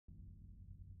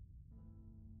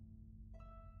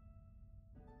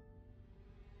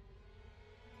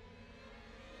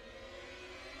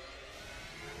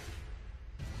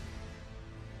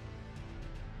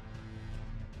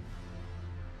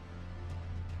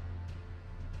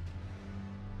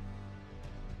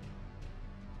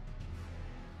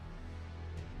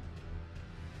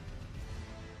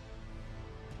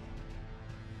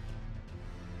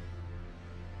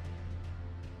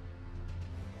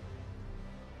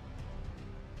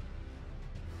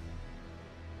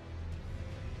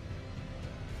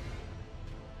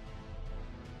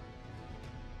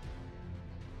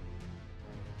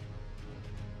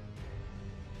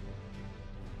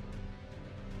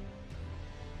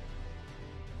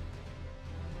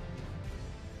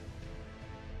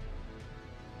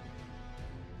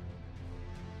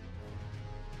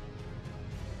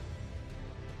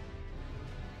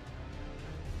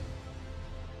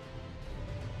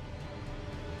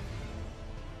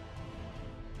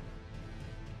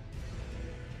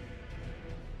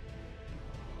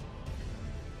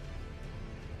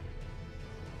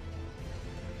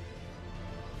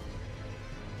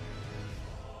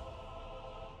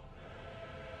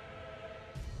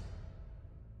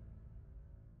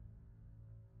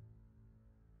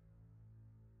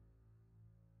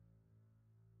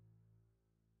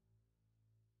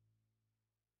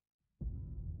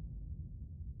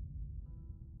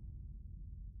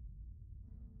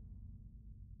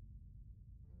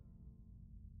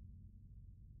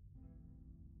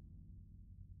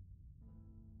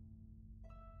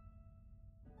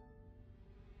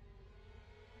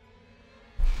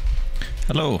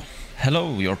Hello.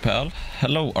 Hello, your pal.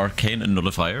 Hello, Arcane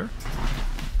Nullifier.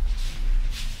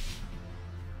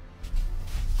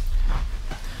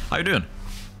 How you doing?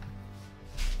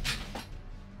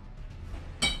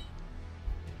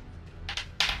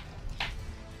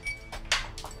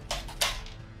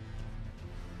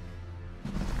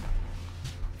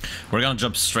 We're gonna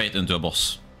jump straight into a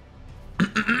boss.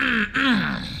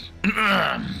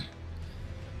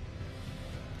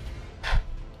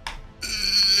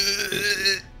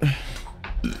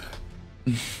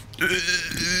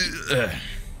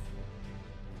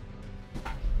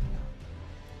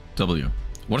 W.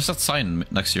 What does that sign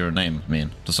next to your name mean?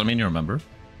 Does that mean you remember?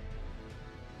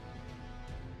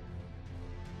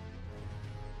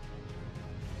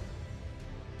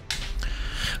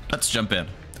 Let's jump in.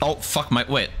 Oh fuck my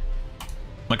wait.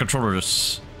 My controller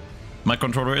is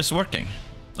working.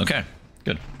 Okay,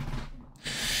 good.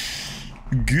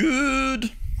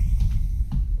 Good.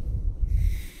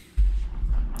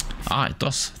 Ah, it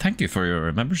does. Thank you for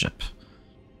your membership.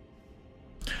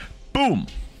 Boom.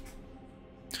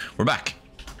 We're back.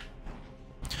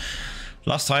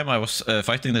 Last time I was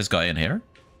fighting this guy in here,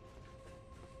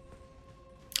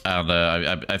 and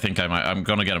I think I'm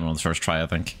gonna get him on the first try. I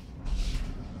think,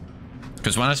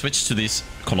 because when I switched to these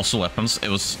colossal weapons,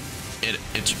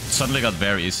 it suddenly got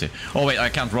very easy. Oh wait, I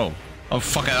can't roll. Oh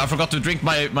fuck! I forgot to drink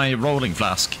my rolling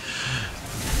flask.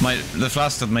 The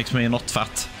flask that makes me not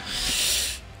fat.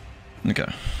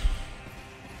 Okay.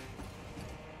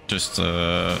 Just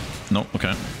no.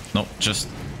 Okay. No. Just.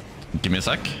 Give me a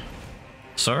sec,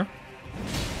 sir.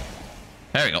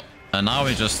 There we go. And now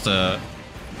we just...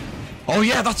 Oh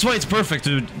yeah, that's why it's perfect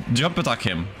to jump attack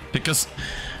him. Because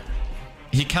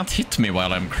he can't hit me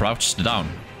while I'm crouched down.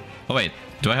 Oh wait,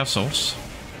 do I have souls?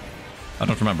 I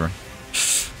don't remember.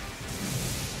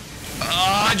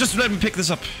 Just let me pick this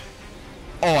up.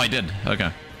 Oh, I did.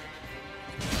 Okay.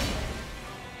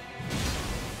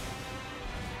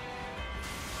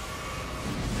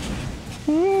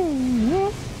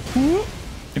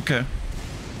 Okay.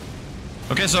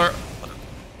 Okay, sir.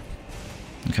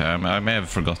 Okay, I may have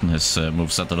forgotten his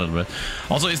moveset a little bit.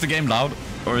 Also, is the game loud,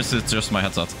 or is it just my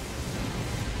headset?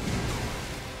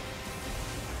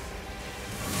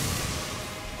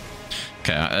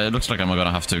 Okay, it looks like I'm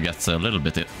gonna have to get a little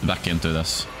bit back into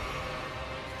this.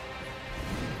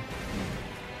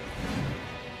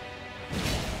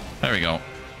 There we go.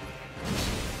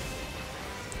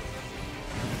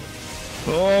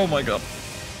 Oh my god.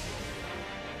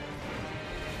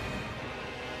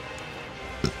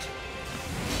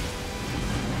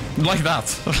 Like that.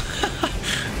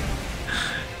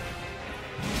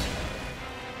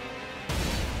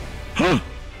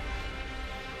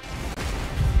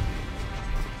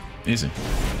 Easy.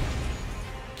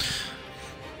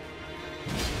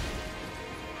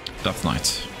 That's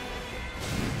nice.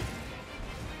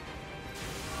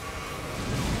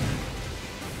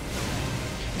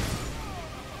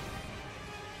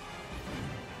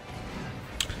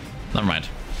 Never mind.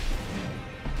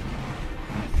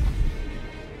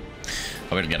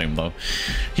 I will get him though.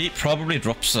 He probably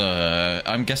drops a...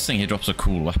 I'm guessing he drops a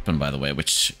cool weapon, by the way,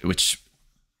 which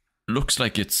looks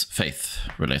like it's faith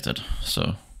related.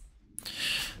 So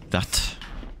that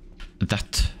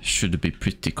should be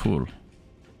pretty cool.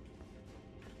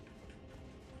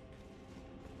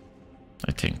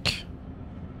 I think.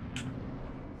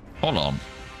 Hold on.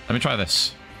 Let me try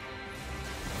this.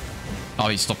 Oh,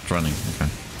 he stopped running. Okay.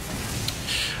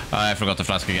 I forgot the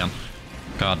flask again.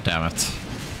 God damn it.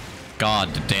 God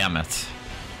damn it.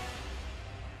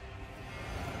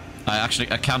 I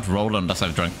can't roll unless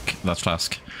I've drunk that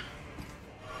flask.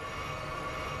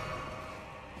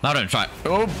 Now don't try.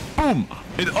 Oh, boom!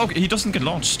 Okay, he doesn't get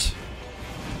launched.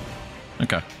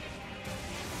 Okay.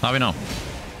 Now we know.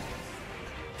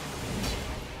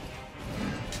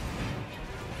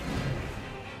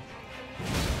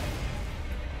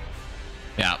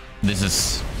 Yeah,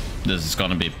 this is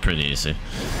gonna be pretty easy.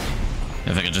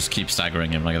 If I can just keep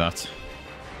staggering him like that.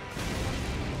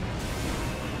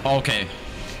 Okay.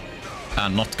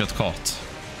 And not get caught.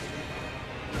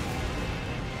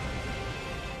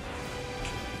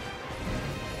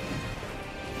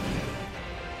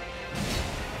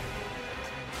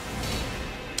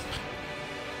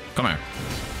 Come here.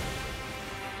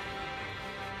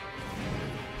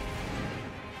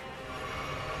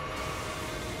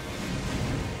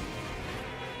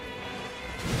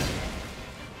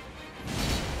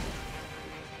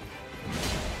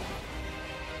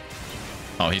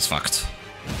 Oh, he's fucked.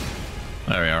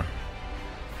 There we are.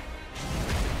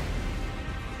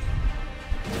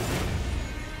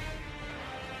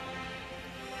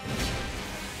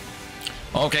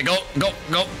 Okay, go, go,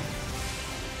 go.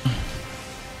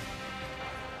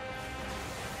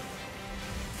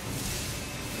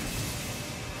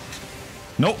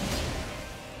 No.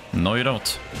 No, you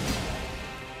don't.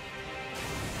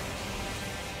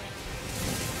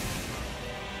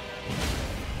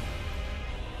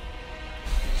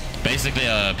 Basically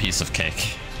a piece of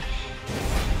cake.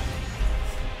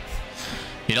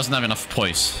 He doesn't have enough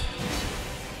poise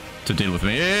to deal with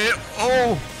me.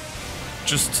 Oh!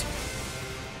 Just...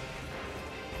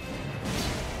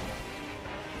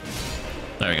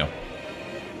 There we go.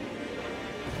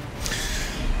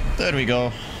 There we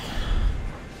go.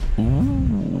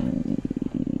 Ooh.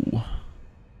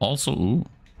 Also, ooh.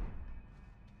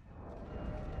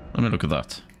 Let me look at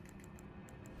that.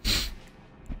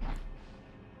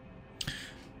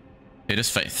 It is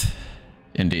faith.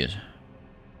 Indeed.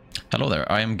 Hello there,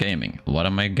 I am gaming. What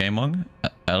am I gamong?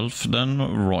 Elfden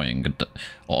roign.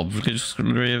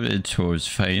 Obviously towards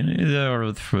finy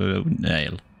or through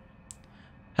nail.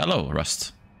 Hello,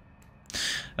 Rust.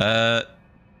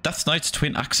 Death Knight's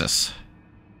twin axis.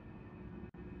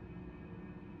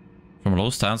 From a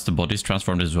low stance, the body is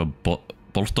transformed into a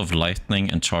bolt of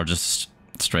lightning and charges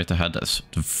straight ahead at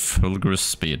fulgurous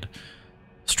speed.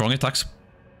 Strong attacks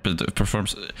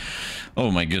performs...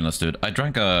 Oh my goodness, dude. I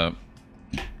drank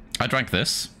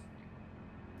this.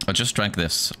 I just drank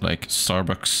this, like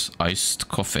Starbucks iced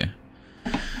coffee.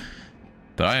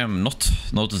 But I am not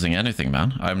noticing anything,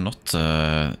 man. I'm not...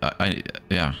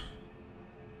 yeah.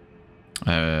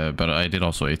 But I did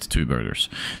also eat 2 burgers.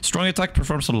 Strong attack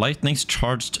performs a lightning's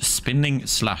charged spinning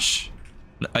slash.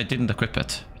 I didn't equip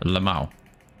it. Lamau.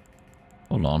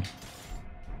 Hold on.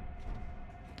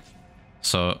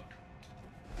 So...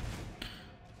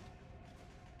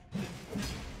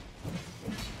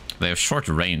 They have short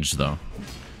range, though.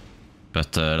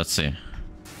 But let's see.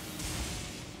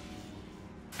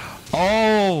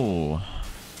 Oh!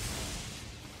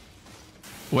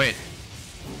 Wait.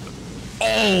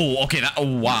 Oh, okay, that...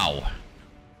 Oh, wow.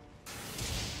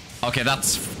 Okay,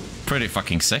 that's pretty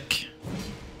fucking sick.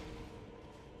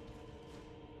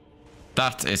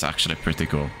 That is actually pretty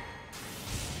cool.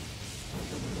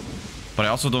 But I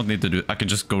also don't need to do... I can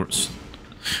just go...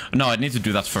 No, I need to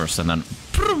do that first, and then...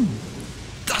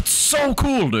 That's so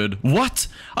cool, dude. What?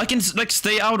 I can, like,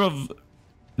 stay out of...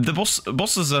 The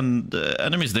bosses and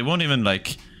enemies. They won't even,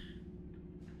 like...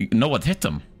 know what hit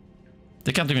them.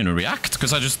 They can't even react,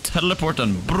 because I just teleport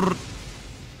and... Brrr.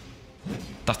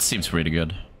 That seems pretty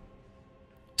good.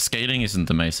 Scaling isn't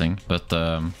amazing, but...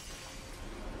 I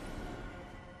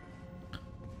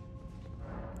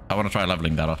want to try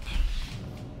leveling that up.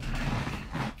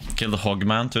 Kill the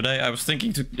Hogman today. I was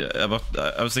thinking I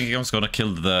was gonna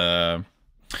kill the...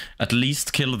 At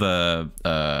least kill the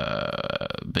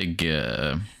big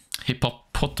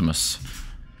hippopotamus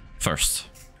first.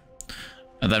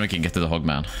 And then we can get to the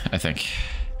Hogman, I think.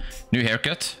 New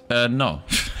haircut? No.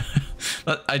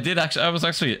 I did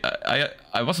actually...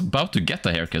 I was about to get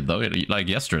the haircut, though, like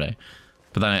yesterday.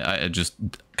 But then I just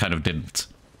kind of didn't.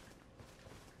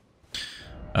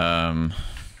 Alright,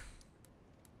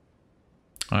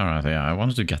 yeah, I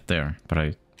wanted to get there, but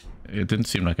it didn't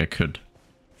seem like I could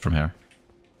from here.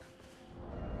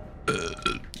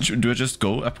 Do I just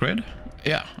go upgrade?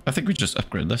 Yeah, I think we just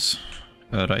upgrade this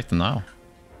right now.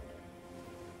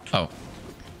 Oh.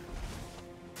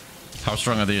 How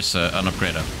strong are these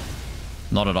unupgraded?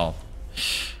 Not at all.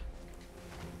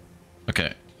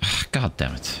 Okay. God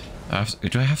damn it.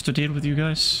 Do I have to deal with you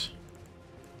guys?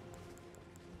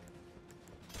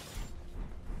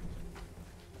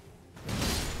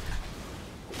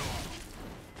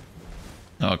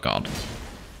 Oh god.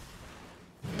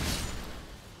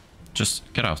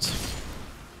 Just get out.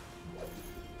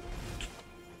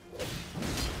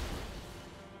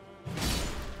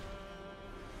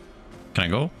 Can I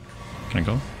go? Can I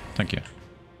go? Thank you.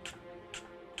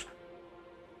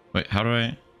 Wait, how do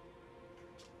I...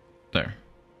 There.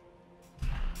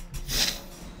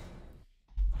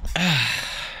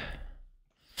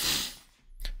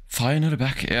 Finally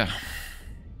back, yeah.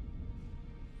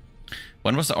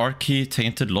 When was the R-Key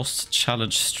Tainted Lost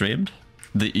challenge streamed?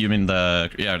 You mean the...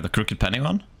 Yeah, the Crooked Penny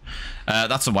one?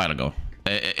 That's a while ago.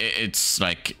 It's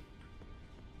like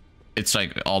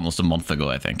almost a month ago,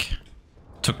 I think.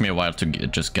 Took me a while to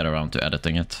just get around to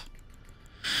editing it.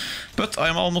 But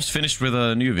I'm almost finished with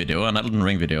a new video, an Elden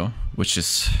Ring video, which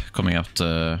is coming out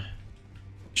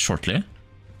shortly.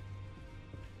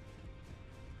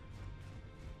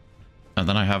 And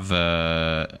then I have,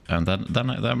 and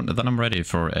then I'm ready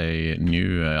for a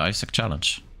new Isaac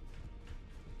challenge.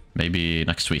 Maybe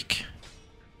next week,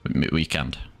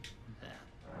 weekend.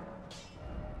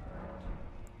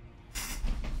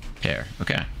 Here,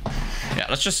 okay. Yeah,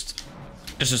 let's just.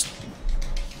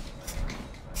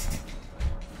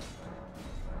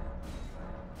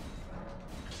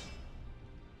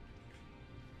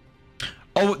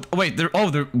 Oh wait, there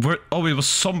were, oh, it was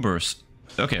sombers.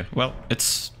 Okay, well,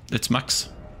 it's max.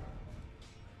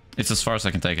 It's as far as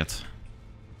I can take it.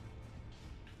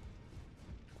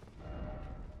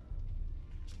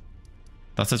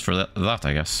 That's it for that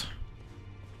I guess.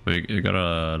 You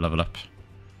gotta level up.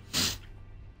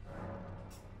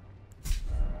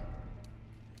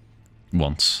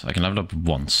 Once. I can level up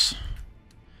once.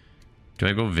 Do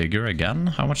I go vigor again?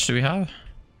 How much do we have?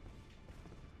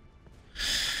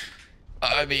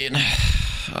 I mean,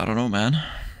 I don't know, man.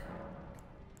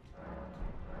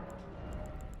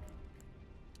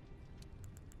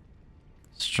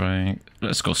 Strength.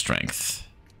 Let's go strength.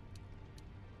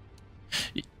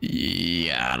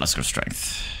 Yeah, let's go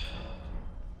strength.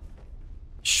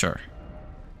 Sure.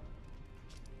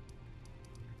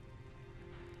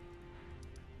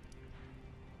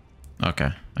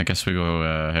 Okay, I guess we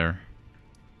go here.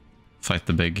 Fight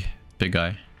the big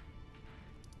guy.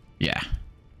 Yeah.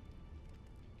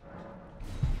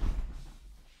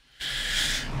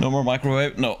 No more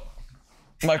microwave? No.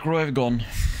 Microwave gone.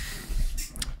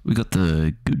 We got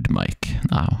the good mic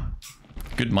now.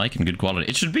 Good mic and good quality.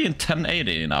 It should be in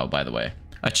 1080 now, by the way.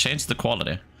 I changed the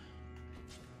quality.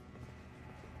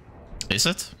 Is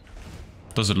it?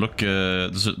 Does it look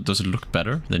does it look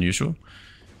better than usual?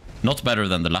 Not better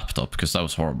than the laptop, because that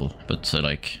was horrible, but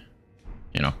like,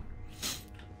 you know.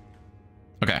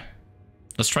 Okay,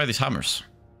 let's try these hammers.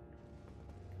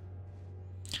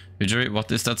 Vijay,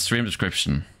 what is that stream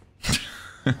description?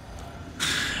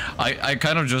 I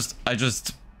kind of just,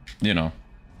 you know.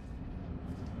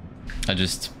 You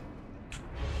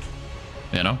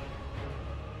know?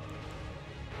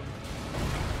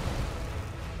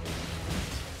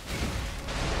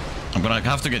 I'm gonna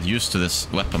have to get used to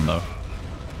this weapon though.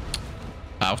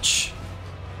 Ouch.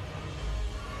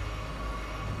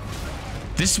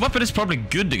 This weapon is probably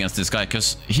good against this guy,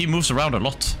 because he moves around a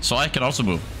lot, so I can also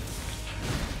move.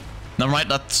 Never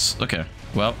mind, that's... okay,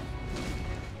 well.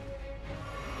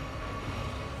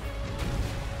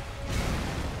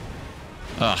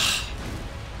 Ugh.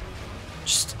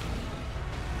 Just...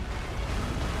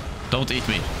 don't eat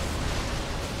me.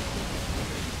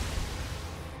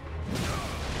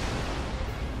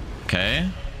 Okay.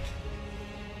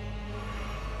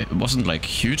 It wasn't like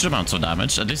huge amounts of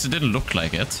damage, at least it didn't look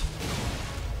like it.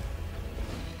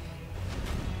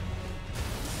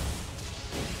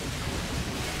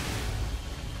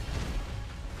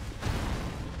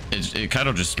 It kind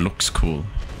of just looks cool,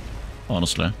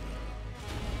 honestly.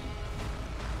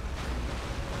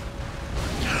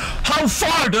 How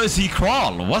far does he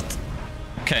crawl? What?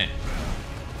 Okay.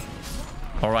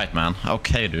 Alright, man.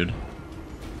 Okay, dude.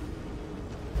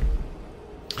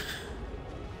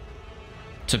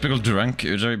 Typical drunk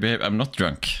behavior. I'm not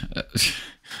drunk.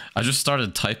 I just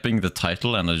started typing the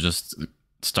title and I just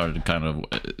started kind of...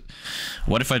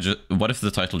 what if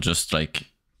the title just like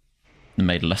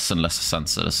made less and less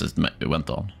sense as it went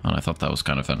on, and I thought that was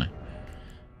kind of funny.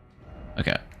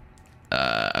 Okay.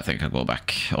 I think I'll go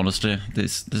back. Honestly,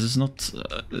 this is not...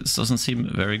 this doesn't seem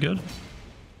very good.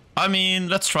 I mean,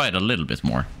 let's try it a little bit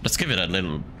more. Let's give it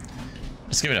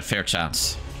a fair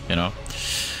chance, you know?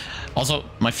 Also,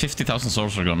 my 50,000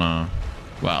 souls are gonna...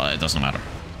 well, it doesn't matter.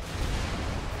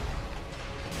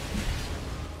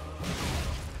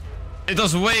 It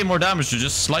does way more damage to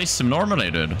just slice him normally,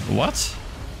 dude. What?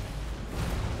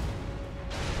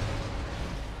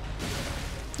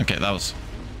 Okay, that was...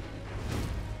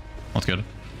 not good.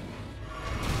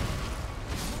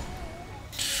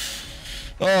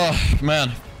 Oh,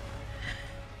 man.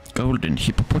 Golden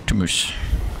hippopotamus.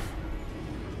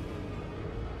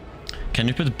 Can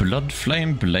you put blood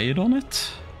flame blade on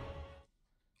it?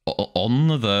 On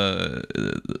the...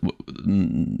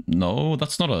 no,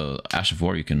 that's not a Ash of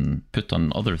War you can put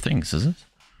on other things, is it?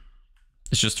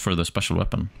 It's just for the special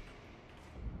weapon.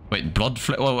 Wait, blood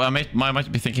flame... well, I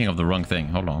might be thinking of the wrong thing.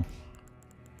 Hold on.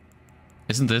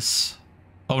 Isn't this...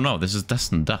 oh no, this is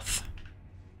Destined Death.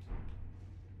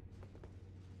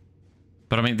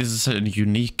 But I mean, this is a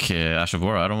unique Ash of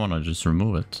War. I don't want to just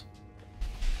remove it.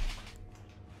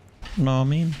 No, I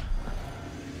mean...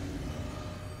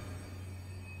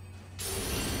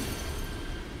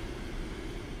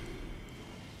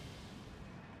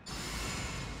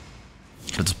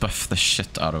 let's buff the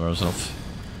shit out of ourselves.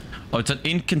 Oh, it's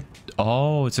an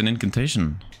oh, it's an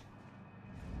incantation.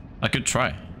 I could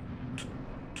try.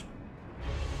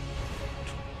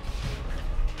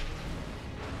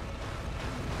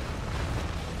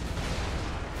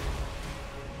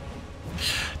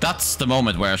 That's the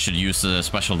moment where I should use the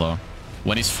special though.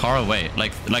 When he's far away,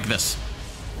 like this.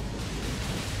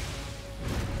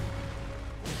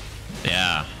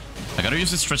 Yeah. I gotta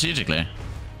use it strategically.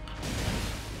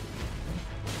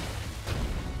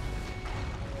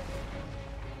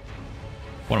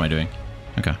 am I doing?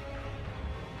 Okay.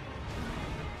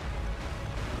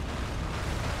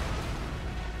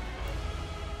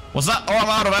 What's that? Oh, I'm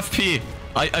out of FP.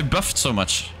 I buffed so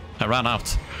much. I ran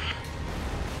out.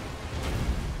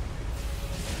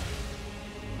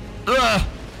 Ugh.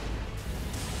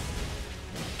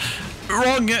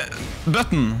 Wrong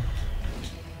button.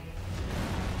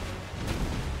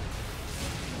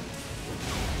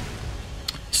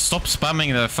 Stop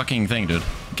spamming the fucking thing, dude.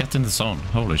 Get in the zone.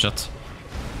 Holy shit.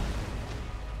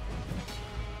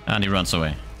 And he runs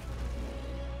away.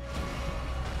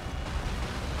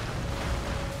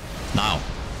 Now.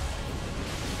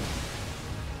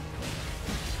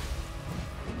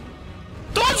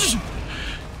 Dodge!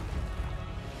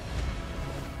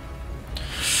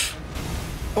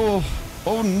 Oh,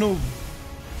 oh no.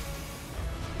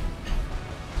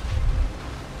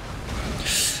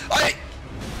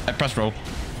 I pressed roll.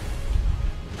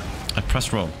 I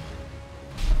pressed roll.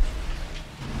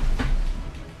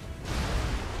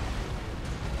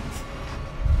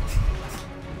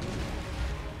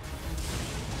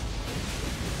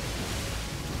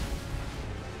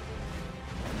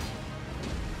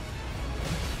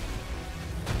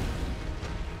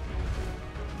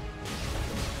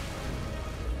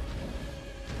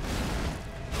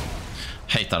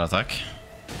 Hate that attack.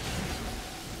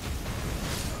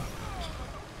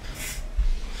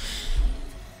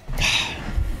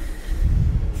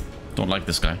 Don't like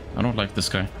this guy. I don't like this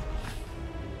guy.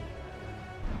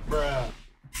 Bruh.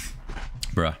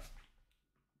 Bruh.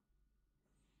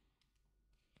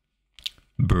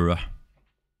 Bruh.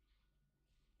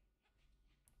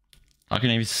 I can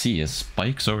even see his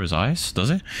spikes over his eyes, does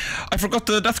he? I forgot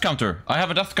the death counter. I have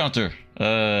a death counter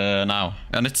now.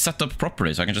 And it's set up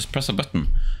properly, so I can just press a button.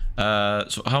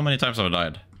 So how many times have I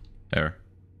died? Here.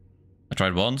 I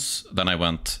tried once, then I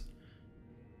went...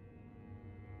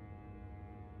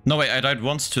 No, wait, I died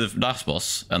once to the last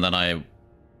boss, and then I...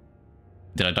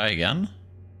 Did I die again?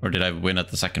 Or did I win at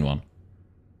the second one?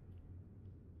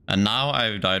 And now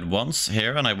I died once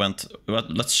here, and I went... Well,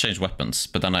 let's change weapons.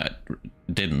 But then I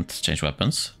didn't change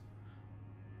weapons.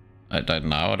 I died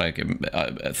now, like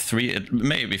 3,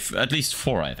 maybe at least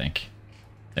 4, I think.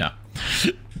 Yeah.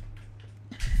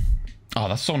 Oh,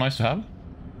 that's so nice to have.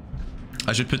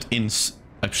 I should put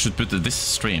this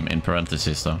stream in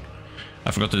parentheses, though. I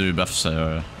forgot to do buffs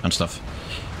and stuff.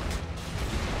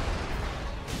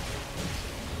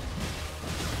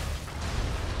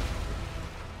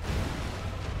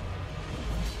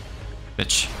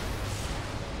 Bitch.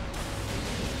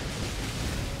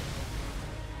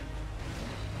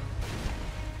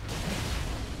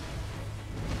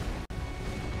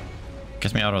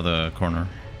 Get me out of the corner.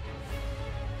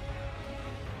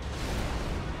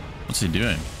 What's he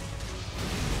doing?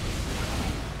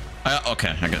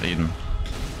 Okay, I got eaten.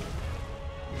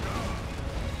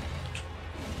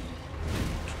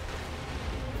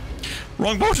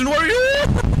 Wrong potion, where are you?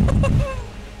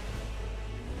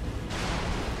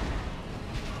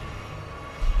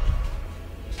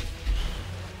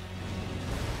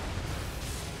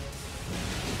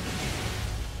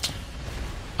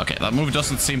 Okay, that move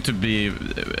doesn't seem to be...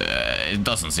 it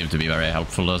doesn't seem to be very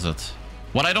helpful, does it?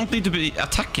 What, I don't need to be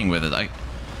attacking with it. I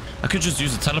could just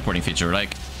use the teleporting feature,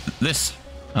 like this,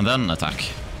 and then attack.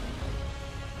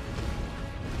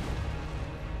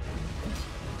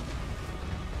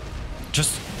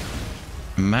 Just...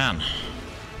 man.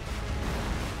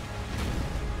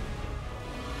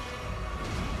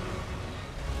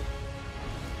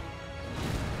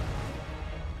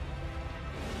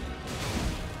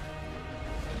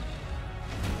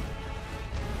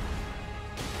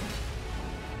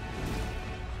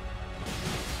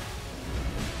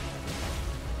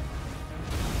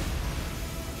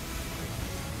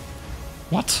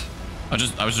 What?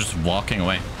 I was just walking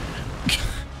away.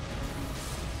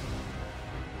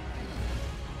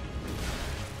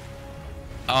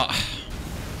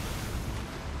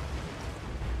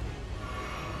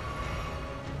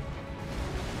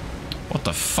 What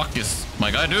the fuck is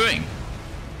my guy doing?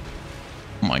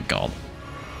 Oh my god.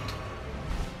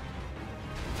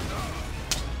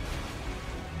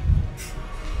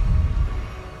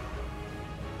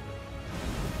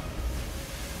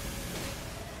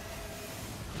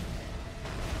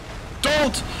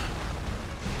 Don't!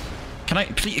 Can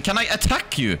I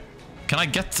attack you? Can I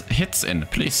get hits in,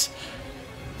 please?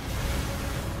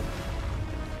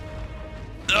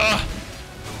 Ugh.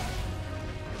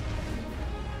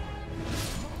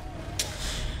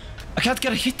 I can't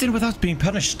get a hit in without being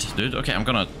punished, dude. Okay, I'm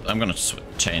gonna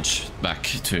change back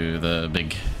to the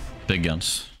big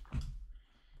guns.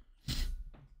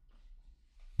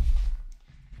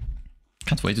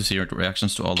 Can't wait to see your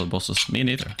reactions to all the bosses. Me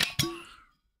neither.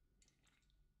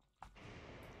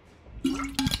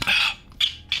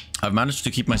 I've managed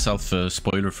to keep myself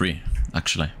spoiler free,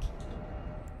 actually.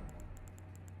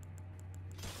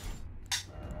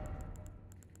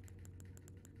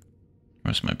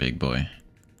 Where's my big boy?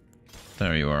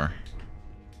 There you are.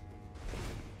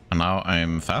 And now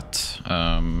I'm fat.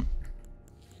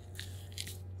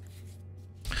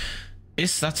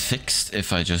 Is that fixed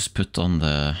if I just put on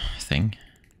the thing?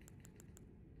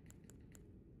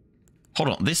 Hold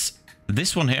on,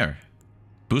 this one here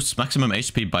boosts maximum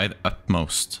HP by the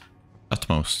utmost.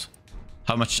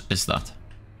 How much is that?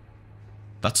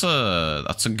 That's a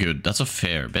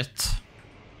fair bit.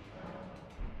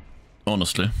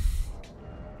 Honestly.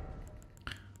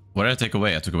 What did I take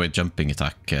away? I took away jumping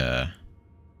attack. I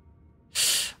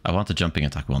want the jumping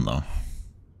attack one though.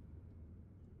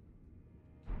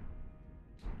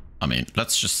 I mean,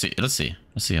 let's just see. Let's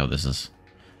see how this is.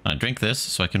 I drink this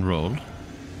so I can roll.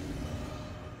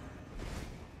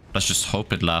 Let's just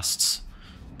hope it lasts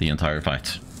the entire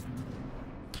fight.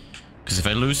 Because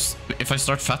if I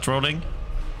start fat rolling,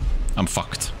 I'm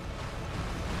fucked.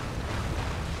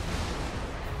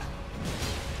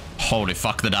 Holy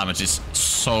fuck, the damage is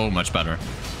so much better.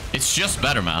 It's just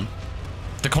better, man.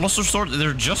 The Colossal Sword,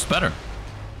 they're just better.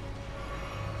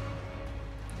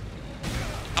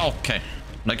 Okay.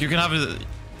 Like, you can have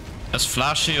as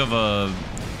flashy of a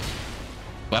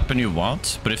weapon you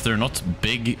want, but if they're not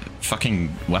big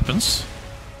fucking weapons,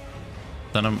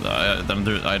 then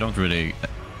I don't really...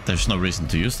 There's no reason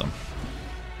to use them.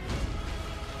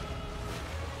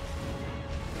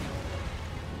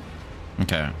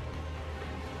 Okay.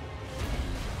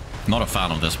 Not a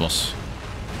fan of this boss.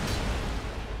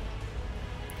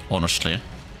 Honestly.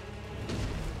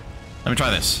 Let me try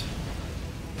this.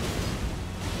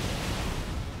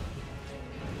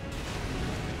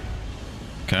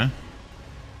 Okay.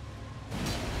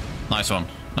 Nice one.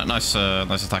 Nice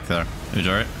attack there.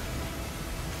 Enjoy it.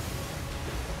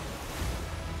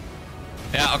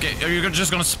 Yeah, okay. You're just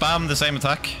gonna spam the same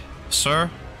attack, sir?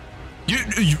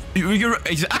 You're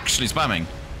actually spamming.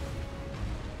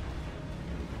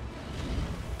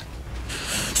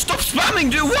 Stop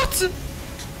spamming, dude! What?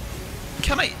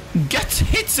 Can I get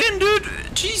hits in, dude?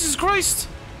 Jesus Christ!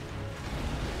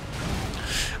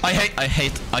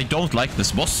 I don't like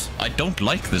this boss. I don't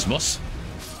like this boss.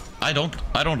 I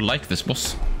don't like this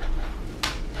boss.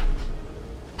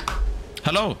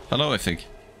 Hello, I think.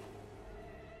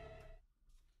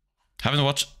 Haven't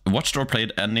watched or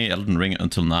played any Elden Ring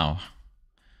until now.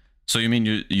 So you mean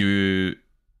you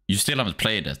still haven't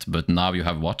played it, but now you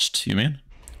have watched, you mean?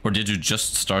 Or did you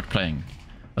just start playing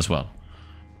as well?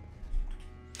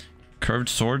 Curved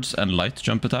swords and light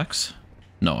jump attacks?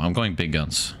 No, I'm going big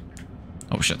guns.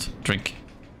 Oh shit, drink.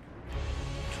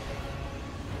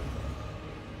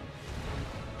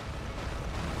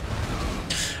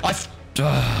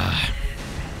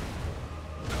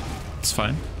 It's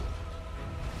fine.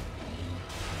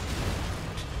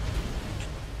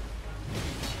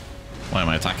 Why am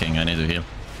I attacking? I need to heal.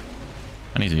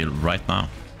 I need to heal right now.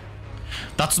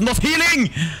 That's not healing!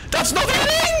 That's not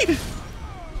healing!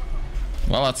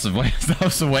 Well, that's a waste. That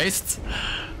was a waste.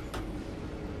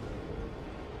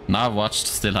 Now I've watched,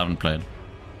 still haven't played.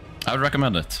 I would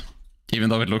recommend it. Even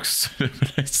though it looks...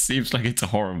 it seems like it's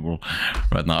horrible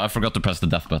right now. I forgot to press the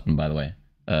death button, by the way.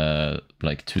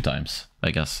 Like 2 times,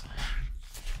 I guess.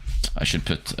 I should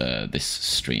put this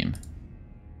stream.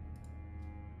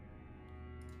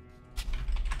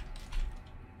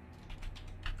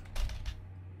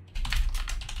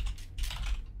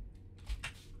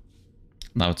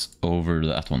 Now it's over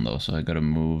that one though, so I gotta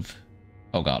move.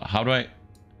 Oh god, how do I...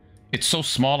 It's so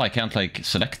small I can't like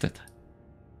select it.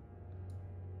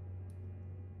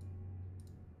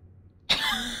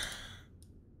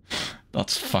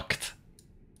 That's fucked.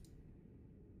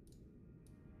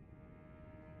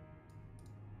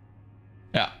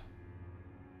 Yeah.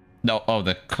 No, oh,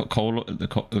 the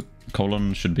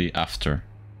colon should be after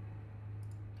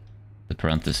the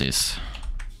parentheses.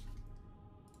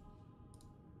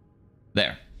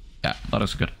 There. Yeah, that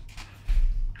looks good.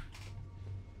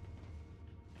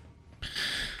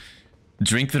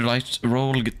 Drink the light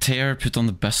roll, get tear, put on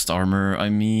the best armor. I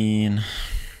mean,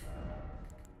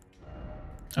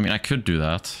 I could do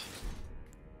that.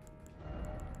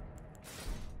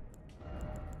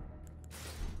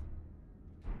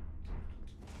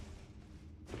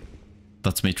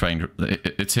 That's me trying to...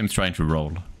 It's him trying to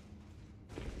roll.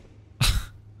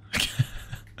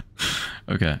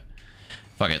 Okay.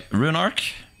 Fuck it. Rune Arc.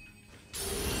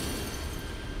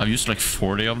 I've used like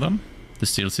 40 of them.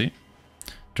 This DLC.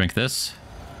 Drink this.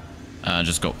 And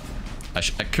just go. I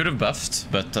could have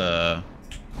buffed, but...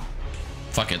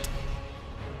 fuck it.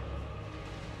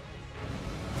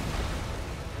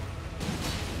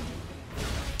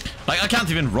 Like, I can't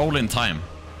even roll in time.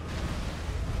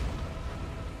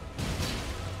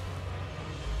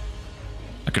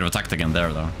 I could have attacked again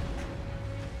there, though.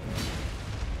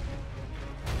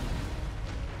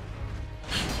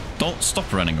 Don't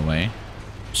stop running away,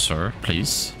 sir,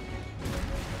 please.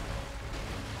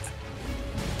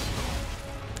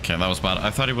 Okay, that was bad.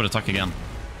 I thought he would attack again.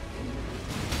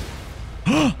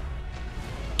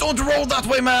 Don't roll that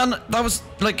way, man! That was,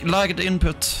 like, lagged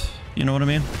input. You know what I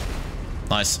mean?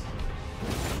 Nice.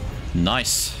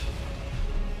 Nice.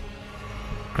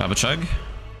 Grab a chug.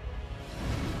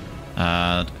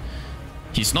 And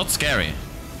he's not scary.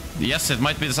 Yes, it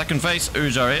might be the second phase,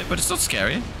 Ujari, but it's not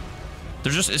scary.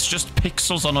 It's just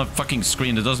pixels on a fucking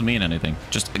screen. It doesn't mean anything.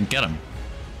 Just get him.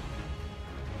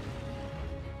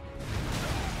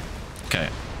 Okay.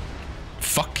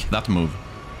 Fuck that move.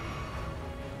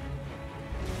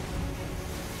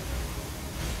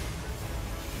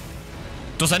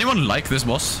 Does anyone like this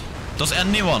boss? Does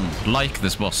anyone like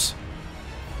this boss?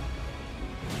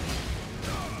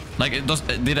 Like,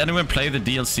 did anyone play the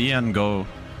DLC and go,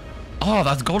 oh,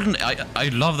 that golden... I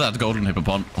love that golden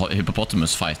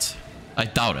hippopotamus fight. I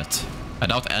doubt it. I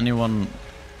doubt anyone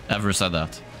ever said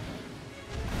that.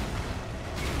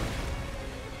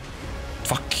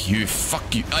 Fuck you,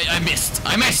 fuck you. I missed.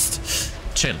 I missed.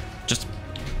 Chill. Just...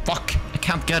 Fuck. I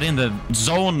can't get in the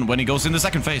zone when he goes in the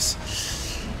second phase.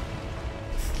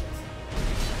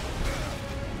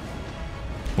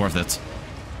 Worth it.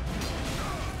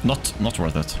 Not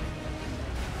worth it.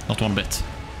 Not one bit.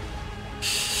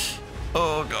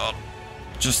 Oh god.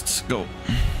 Just go.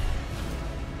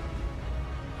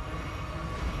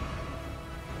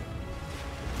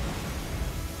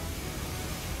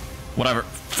 Whatever.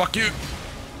 Fuck you.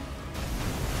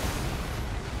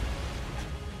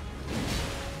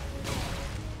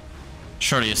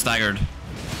 Surely you staggered.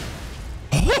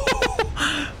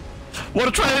 What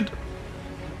a trade!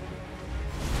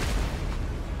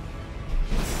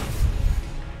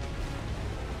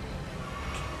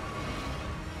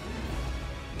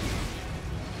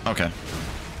 Okay.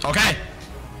 Okay!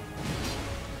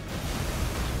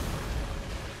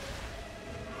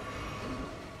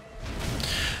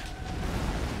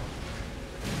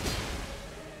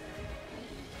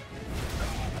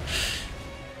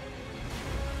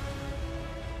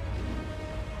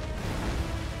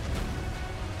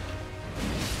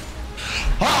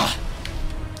 Ah!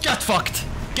 Get fucked!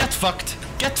 Get fucked!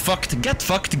 Get fucked! Get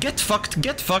fucked! Get fucked!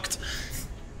 Get fucked!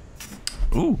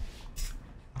 Ooh.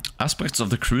 Aspects of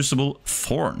the Crucible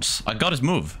Thorns. I got his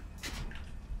move.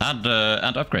 And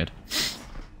upgrade.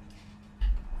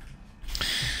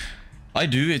 I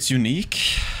do, it's unique.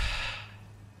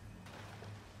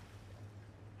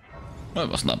 Well,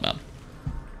 it wasn't that bad.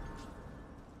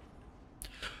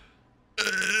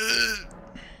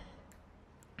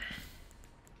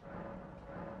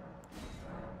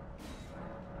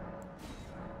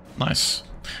 Nice.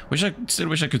 Still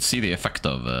wish I could see the effect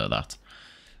of that.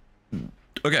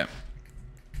 Okay.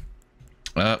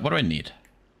 What do I need?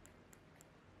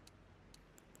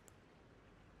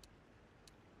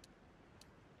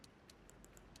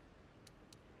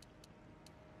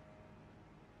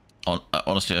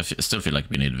 Honestly, I still feel like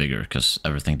we need vigor because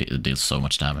everything deals so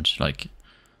much damage. Like,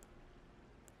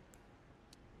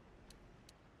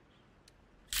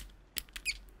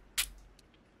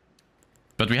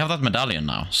 but we have that medallion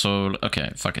now, so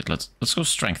okay, fuck it. Let's go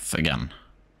strength again.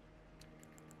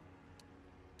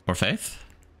 Or faith?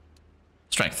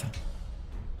 Strength.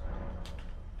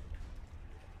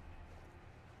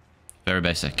 Very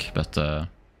basic, but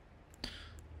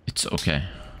it's okay.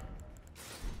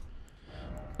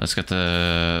 Let's get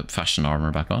the fashion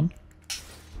armor back on.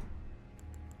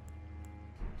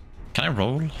 Can I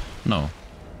roll? No.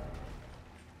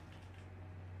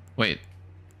 Wait.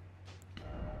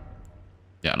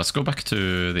 Yeah, let's go back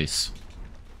to these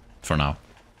for now.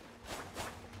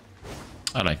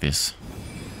 I like this.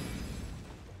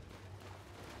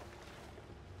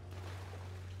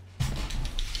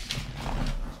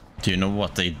 Do you know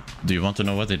what they... Do you want to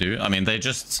know what they do? I mean, they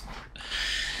just...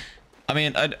 I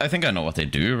mean, I think I know what they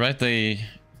do, right? They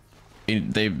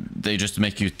just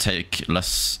make you take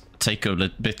a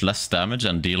bit less damage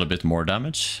and deal a bit more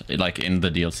damage, like in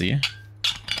the DLC.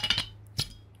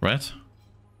 Right?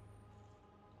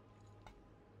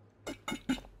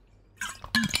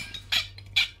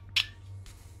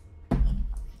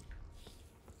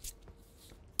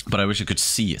 But I wish I could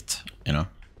see it, you know?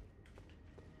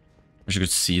 Wish you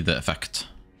could see the effect.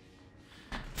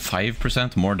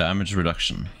 5% more damage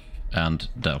reduction and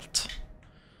dealt.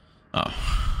 Oh.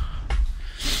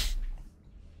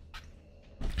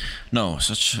 No,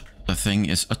 such a thing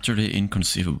is utterly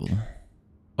inconceivable.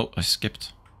 Oh, I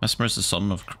skipped. Mesmer is the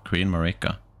son of Queen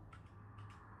Marika.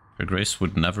 Her grace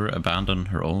would never abandon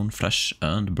her own flesh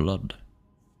and blood.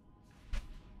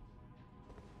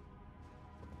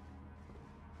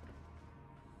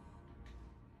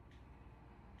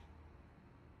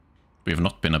 We have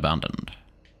not been abandoned.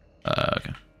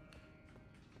 Okay.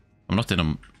 I'm not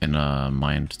in a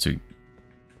mind to...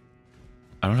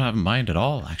 I don't have a mind at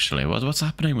all, actually. What's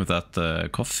happening with that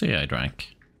coffee I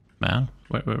drank? Man,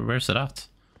 where's it at?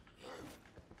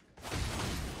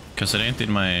 Because it ain't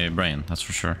in my brain, that's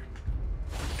for sure.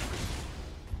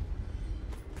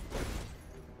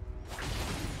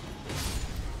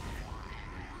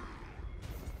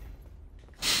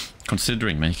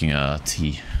 Considering making a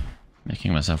tea.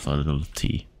 Making myself a little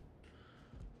tea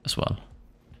as well.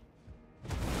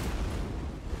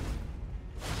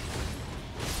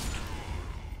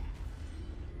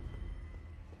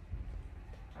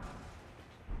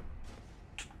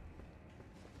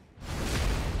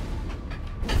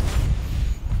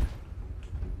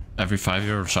 Every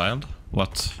 5-year-old child?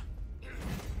 What?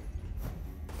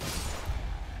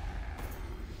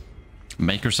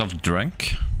 Make yourself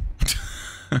drunk?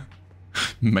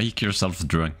 Make yourself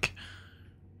drunk.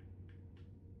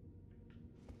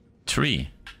 3.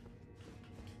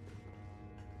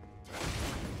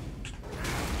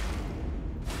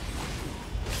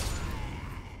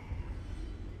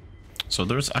 So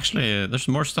there's actually, there's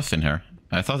more stuff in here.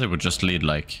 I thought it would just lead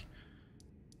like...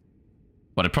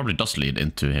 But it probably does lead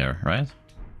into here, right?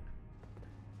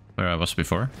 Where I was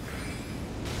before.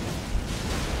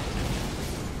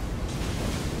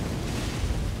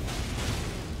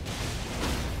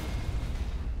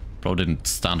 Bro didn't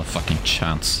stand a fucking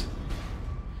chance.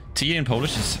 Tea in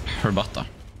Polish is herbata.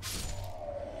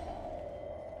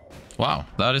 Wow,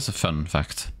 that is a fun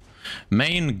fact.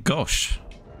 Main gauche.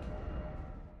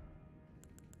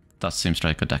 That seems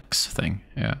like a dex thing,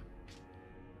 yeah.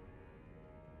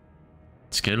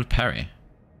 Skill parry.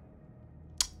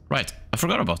 Right, I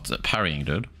forgot about parrying,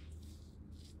 dude.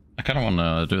 I kind of want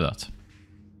to do that.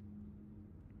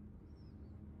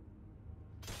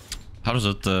 How does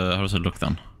it look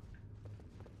then?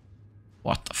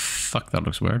 What the fuck, that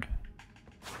looks weird.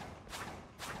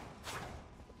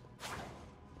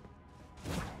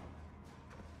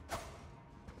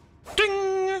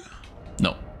 Ding!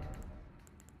 No.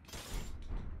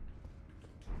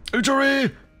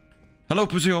 Ujari! Hello,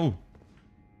 Pussy-O!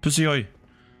 Pussy-Oi!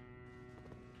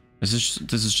 This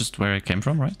is just where I came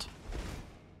from, right?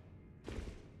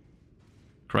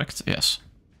 Correct? Yes.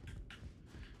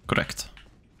 Correct.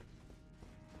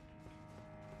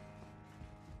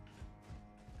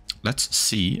 Let's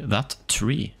see that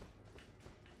tree.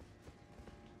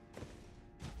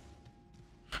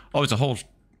 Oh, it's a whole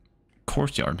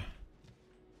courtyard.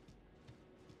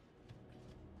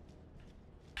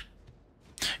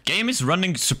 Game is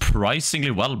running surprisingly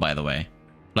well, by the way.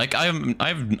 Like I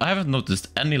haven't noticed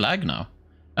any lag now,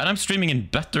 and I'm streaming in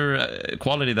better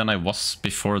quality than I was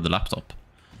before the laptop.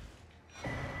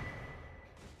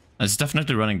 It's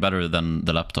definitely running better than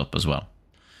the laptop as well.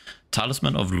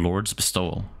 Talisman of Lord's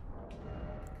Bestowal.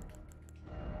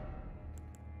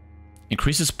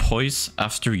 Increases poise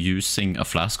after using a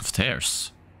Flask of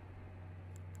Tears.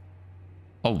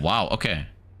 Oh wow, okay.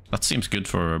 That seems good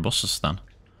for bosses then.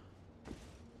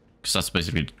 Because that's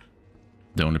basically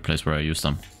the only place where I use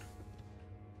them.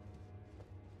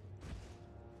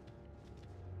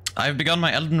 I've begun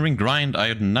my Elden Ring grind. I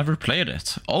had never played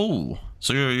it. Oh,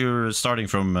 so you're starting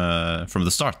from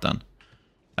the start then.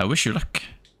 I wish you luck,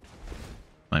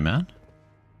 my man.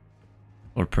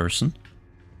 Or person.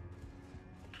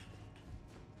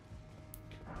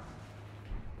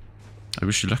 I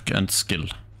wish you luck and skill.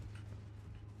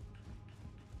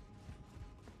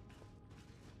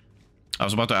 I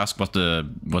was about to ask what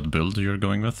build you're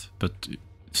going with, but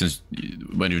since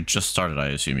when you just started, I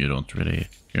assume you haven't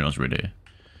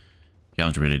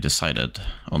really decided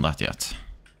on that yet.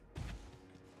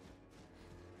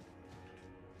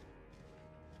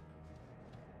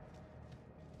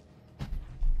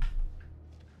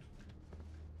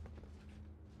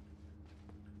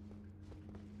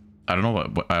 I don't know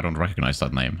what I don't recognize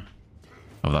that name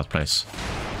of that place.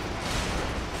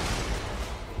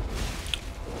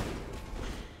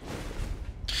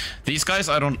 These guys,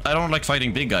 I don't like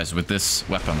fighting big guys with this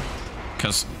weapon,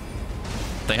 because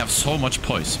they have so much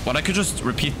poise. But I could just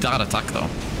repeat that attack though.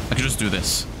 I could just do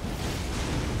this.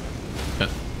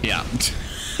 Yeah,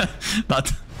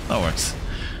 that works.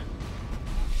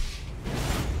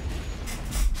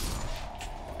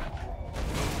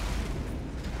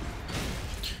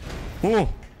 Oh,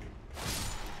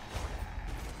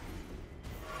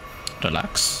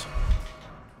 relax,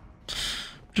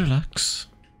 relax.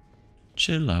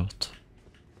 Chill out.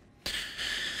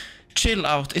 Chill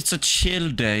out. It's a chill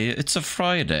day. It's a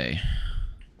Friday.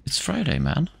 It's Friday,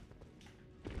 man.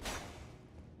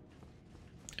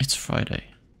 It's Friday.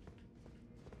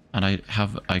 And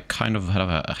I kind of have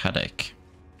a headache.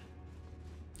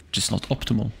 Which is not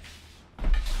optimal.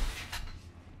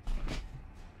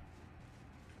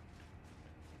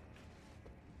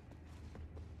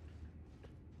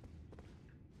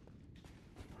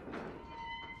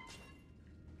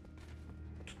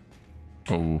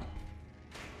 Oh.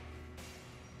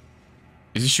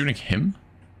 Is he shooting him?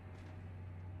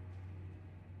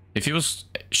 If he was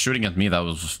shooting at me, that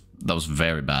was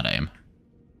very bad aim.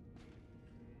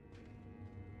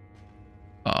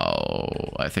 Oh,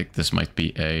 I think this might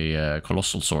be a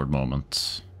colossal sword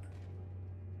moment.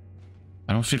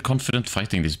 I don't feel confident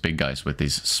fighting these big guys with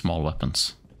these small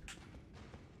weapons.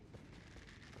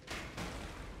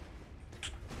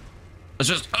 It's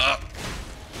just...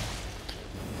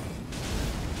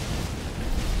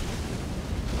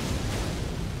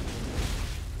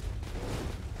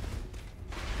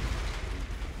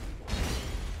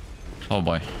 Oh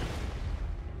boy.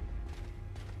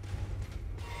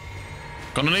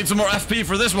 Gonna need some more FP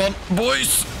for this one,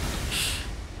 boys!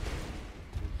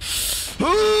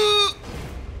 No!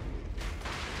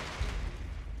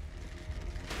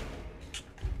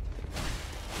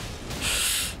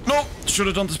 Should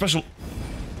have done the special.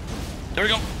 There we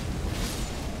go.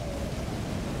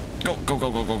 Go, go,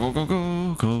 go, go, go, go, go,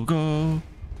 go, go, go.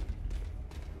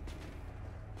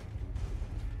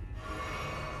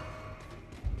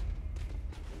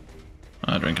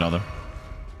 I drink another.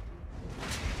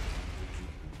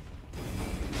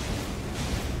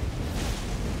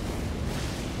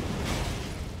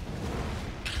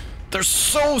 They're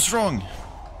so strong!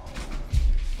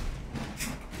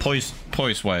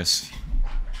 Poise-wise.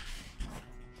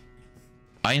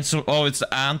 I install... Oh, it's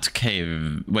the ant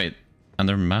cave. Wait. And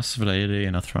they're massive lady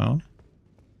in a throne?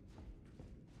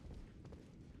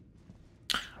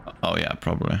 Oh yeah,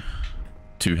 probably.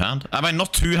 Two-hand? Am I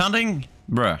not two-handing?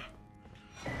 Bruh.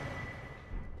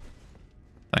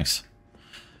 Thanks.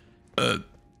 Okay.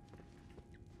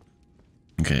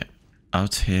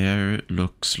 Out here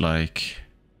looks like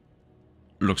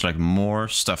more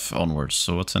stuff onwards.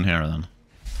 So what's in here then?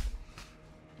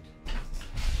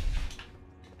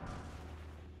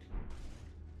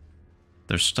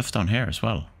 There's stuff down here as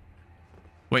well.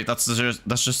 Wait, that's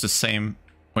just the same.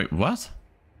 Wait, what?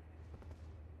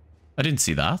 I didn't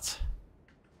see that.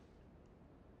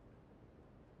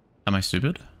 Am I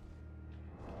stupid?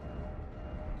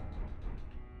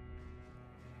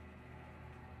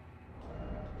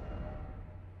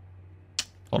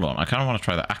 Hold on, I kind of want to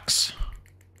try the axe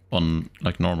on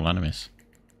like normal enemies.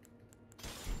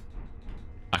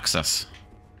 Access,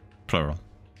 plural.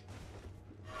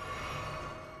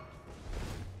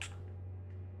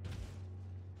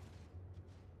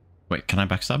 Wait, can I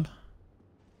backstab?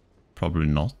 Probably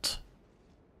not.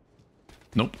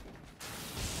 Nope.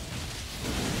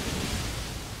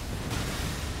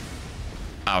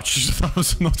 Ouch, that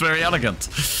was not very elegant.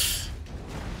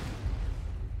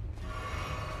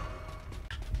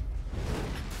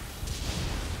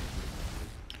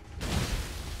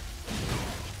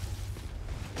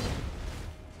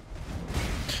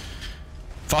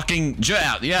 Fucking,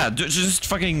 yeah, just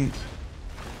fucking,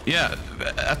 yeah,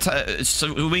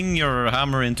 swing your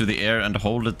hammer into the air and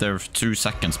hold it there for 2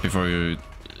 seconds before you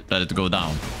let it go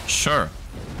down. Sure.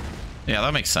 Yeah,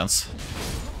 that makes sense.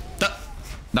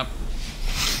 No.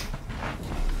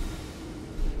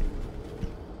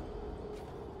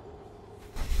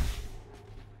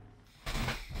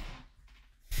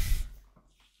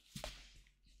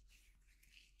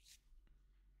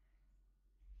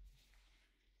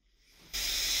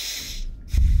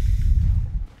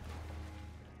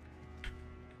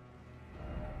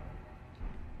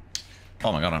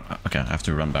 Oh my god, okay, I have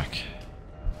to run back.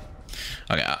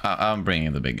 Okay, I'm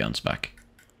bringing the big guns back.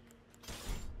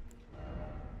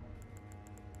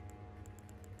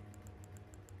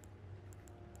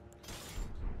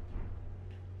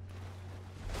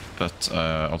 But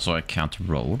also I can't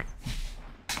roll.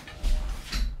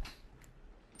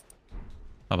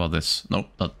 How about this? Nope,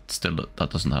 that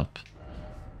doesn't help.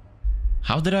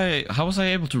 How was I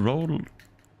able to roll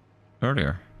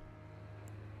earlier?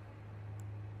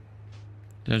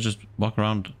 Did I just walk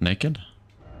around naked?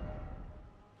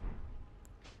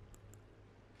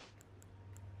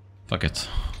 Fuck it.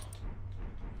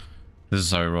 This is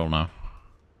how I roll now.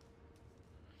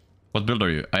 What build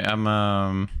are you? I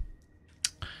am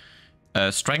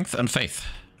strength and faith.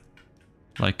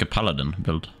 Like a paladin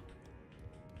build.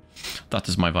 That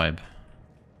is my vibe.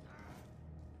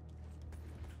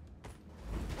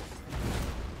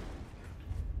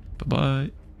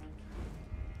 Bye-bye.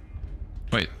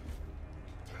 Wait.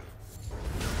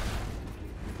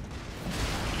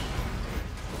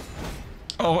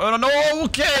 Oh, no,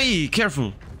 okay!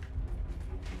 Careful!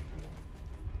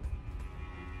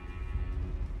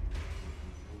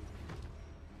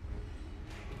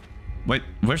 Wait,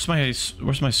 where's my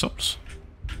souls?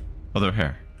 Oh, they're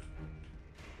here.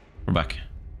 We're back.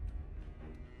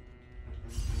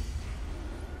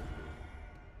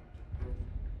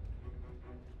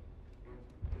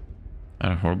 I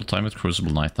had a horrible time with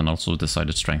Crucible Knight and also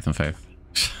decided Strength and Faith.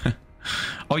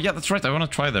 Oh yeah, that's right, I want to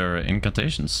try their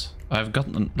incantations. I've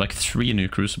gotten like 3 new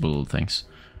Crucible things.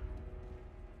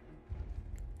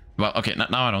 Well, okay,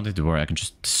 now I don't need to worry, I can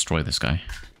just destroy this guy.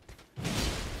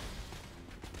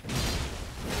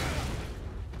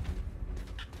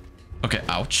 Okay,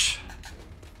 ouch.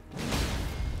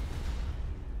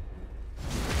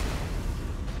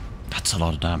 That's a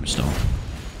lot of damage though.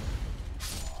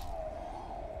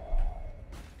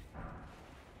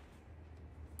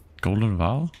 Golden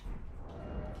Vow?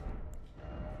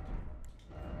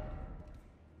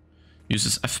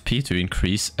 Uses FP to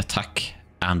increase attack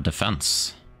and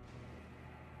defense.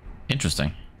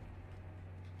 Interesting.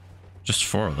 Just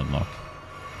 4 of them though.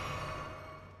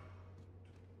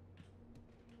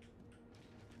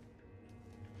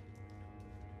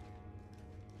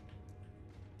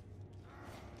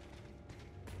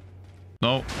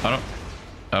 No, I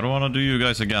don't want to do you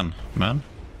guys again, man.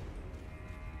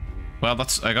 Well,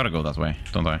 I gotta go that way,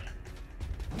 don't I?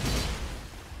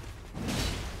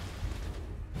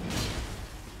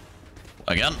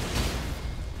 Again.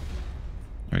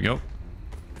 There we go.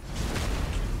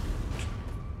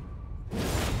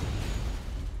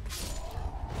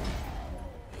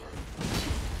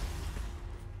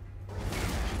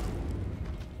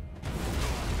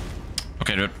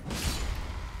 Okay, dude.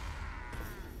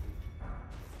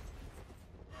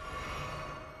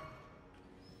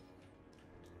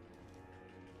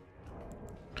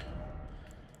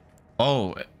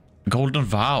 Oh, Golden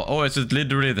Vow. Oh, is it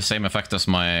literally the same effect as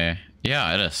my...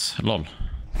 Yeah, it is. Lol.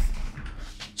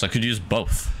 So I could use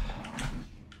both.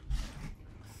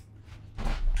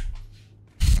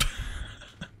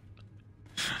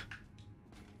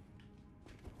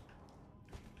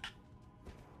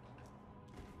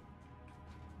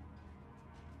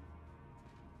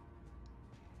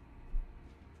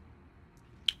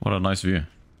 What a nice view.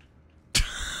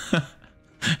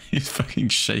 He's fucking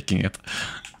shaking it.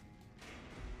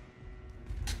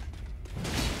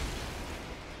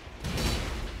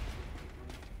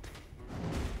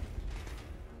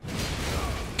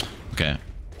 Okay.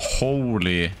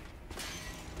 Holy.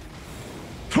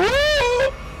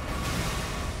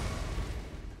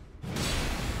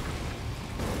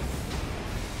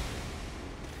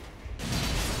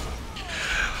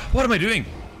 What am I doing?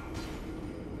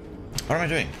 What am I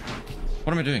doing?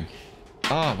 What am I doing?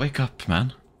 Ah, wake up,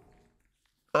 man.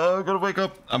 I gotta wake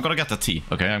up. I'm gonna get a tea,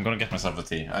 okay? I'm gonna get myself a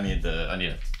tea. I need it,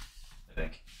 I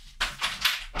think.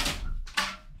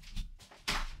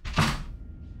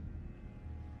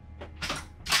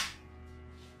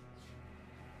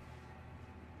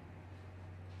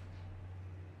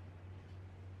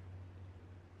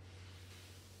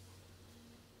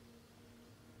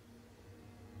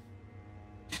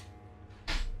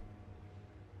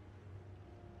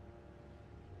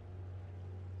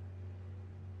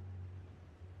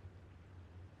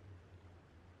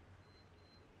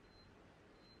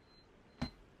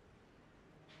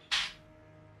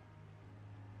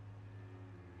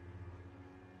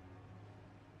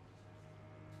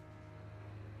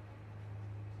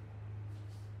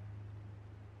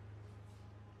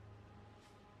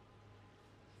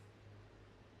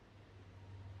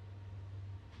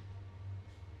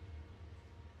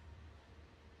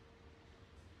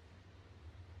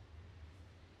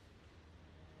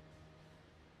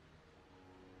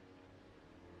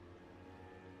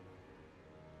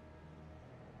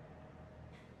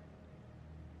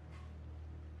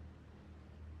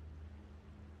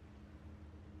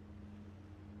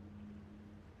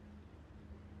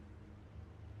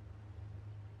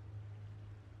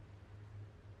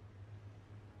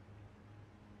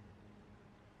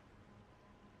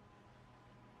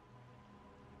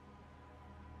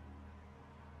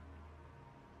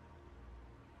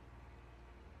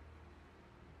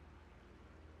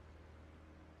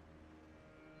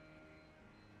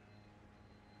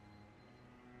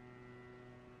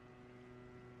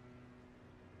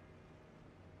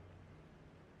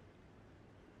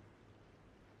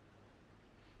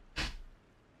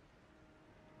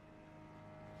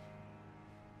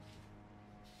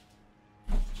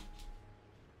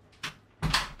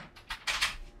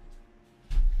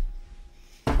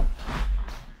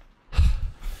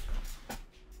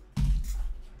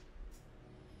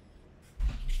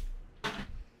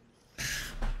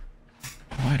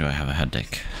 do I have a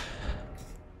headache?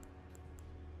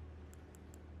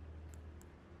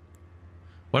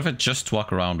 What if I just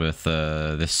walk around with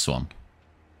this one?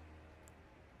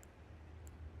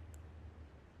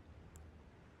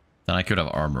 Then I could have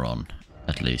armor on,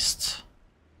 at least.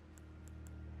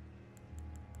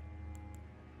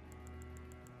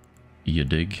 You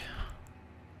dig?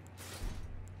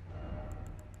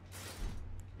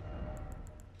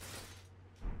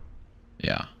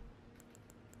 Yeah.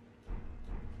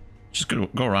 Just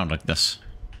go around like this.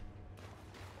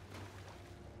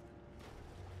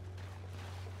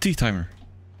 Tea timer.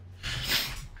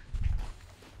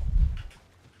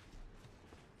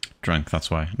 Drunk, that's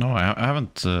why. No, I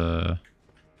haven't...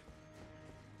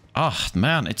 Ah,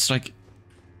 man, it's like...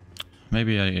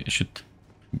 Maybe I should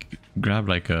grab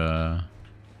like a...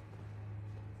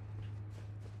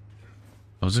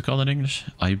 What's it called in English?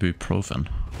 Ibuprofen.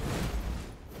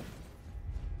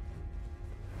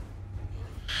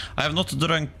 I have not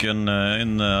drunk in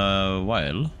a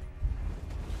while.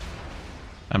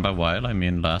 And by while, I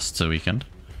mean last weekend.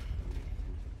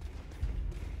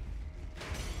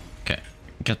 Okay,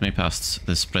 get me past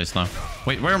this place now.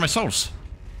 Wait, where are my souls?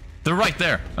 They're right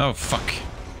there. Oh, fuck.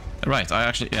 Right, I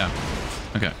actually, yeah.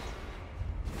 Okay.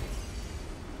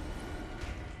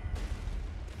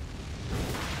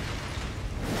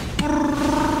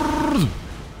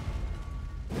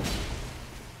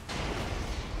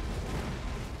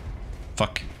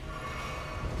 Fuck.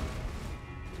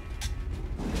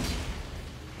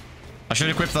 I should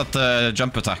equip that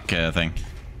jump attack thing.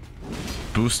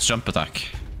 Boost jump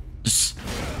attack. Yes.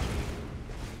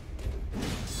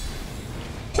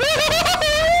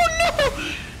 Oh,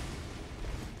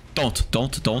 no!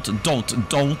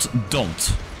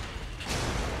 Don't.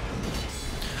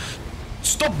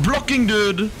 Stop blocking,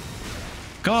 dude!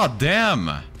 God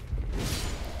damn!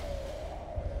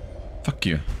 Fuck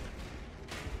you.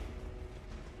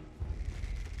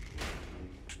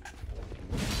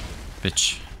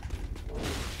 Bitch.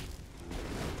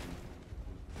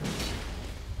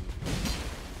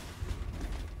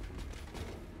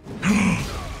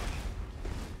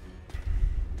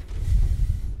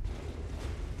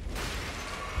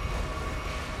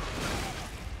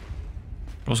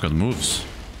 Bro's got moves.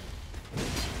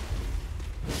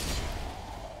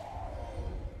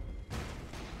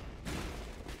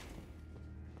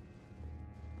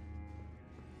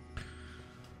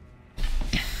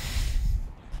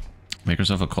 Make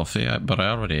yourself a coffee, but I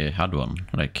already had one.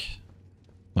 Like,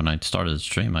 when I started the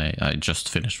stream, I just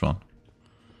finished one.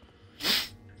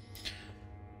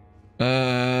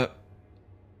 Have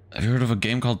you heard of a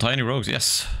game called Tiny Rogues?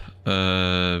 Yes.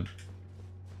 Barely,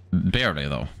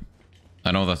 though.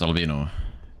 I know that Albino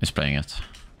is playing it.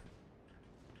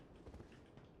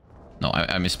 No,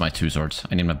 I miss my 2 swords.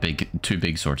 I need my two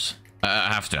big swords.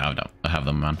 I have to have them. I have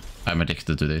them, man. I'm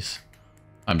addicted to this.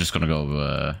 I'm just gonna go...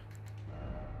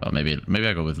 well, maybe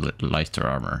I go with lighter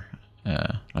armor,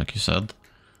 like you said.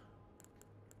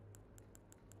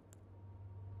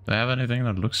 Do I have anything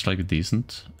that looks like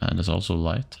decent and is also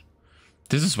light?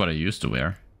 This is what I used to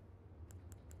wear.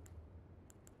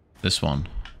 This one.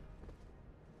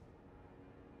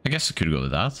 I guess I could go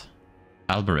with that.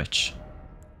 Alberich.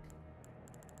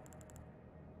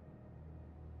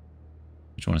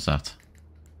 Which one is that?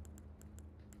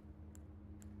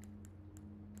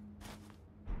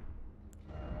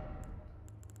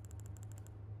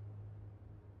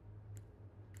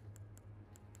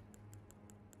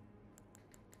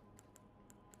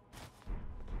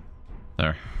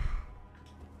 There.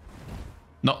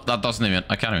 No, that doesn't even...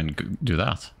 I can't even do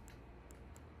that.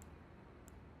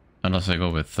 Unless I go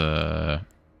with...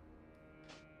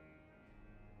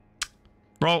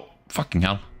 Bro, fucking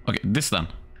hell. Okay, this then.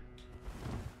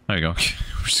 There you go.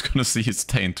 We're just gonna see his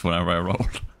taint whenever I roll.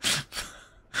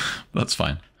 That's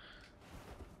fine.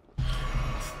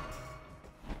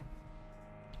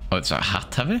 Oh, it's a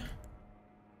hat heavy?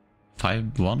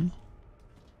 5-1?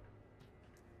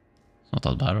 It's not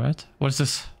that bad, right? What is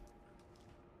this?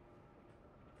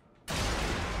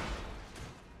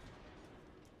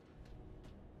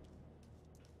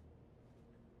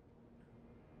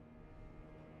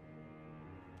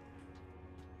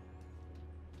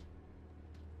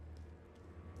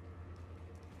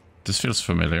 This feels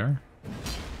familiar.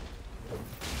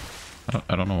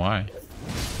 I don't know why.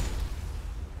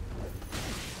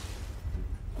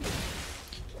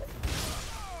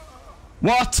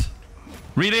 What?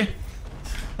 Really?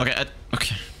 Okay,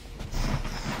 okay.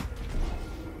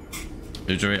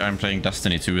 Usually I'm playing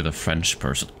Destiny 2 with a French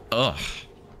person. Ugh.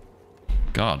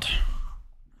 God.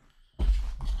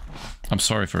 I'm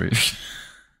sorry for you.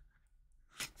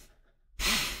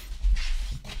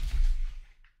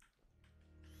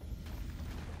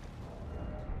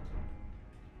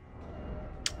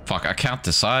 Fuck, I can't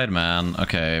decide, man.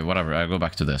 Okay, whatever. I go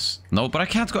back to this. No, but I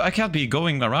can't go. I can't be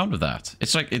going around with that.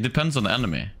 It's like it depends on the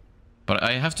enemy, but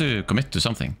I have to commit to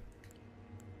something.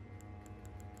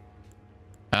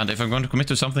 And if I'm going to commit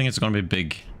to something, it's going to be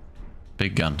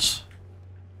big guns.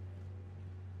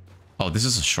 Oh, this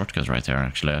is a shortcut right there.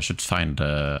 Actually, I should find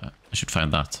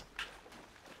that.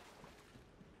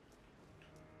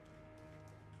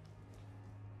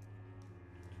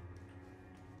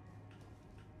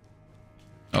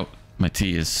 Oh, my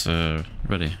tea is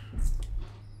ready.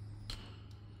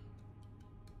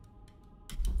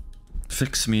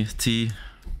 Fix me tea,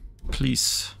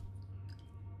 please.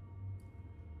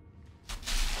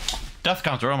 Death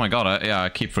counter, oh my god, yeah, I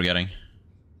keep forgetting.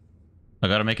 I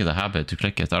gotta make it a habit to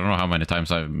click it. I don't know how many times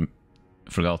I've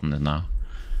forgotten it now.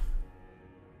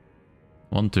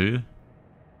 1, 2,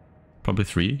 probably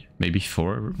 3, maybe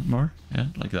 4 more. Yeah,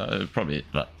 like that, probably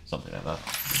that, something like that.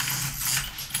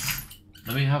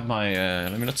 Let me have my,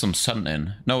 let me let some sun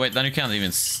in. No, wait, then you can't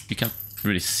even, you can't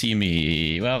really see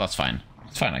me. Well, that's fine.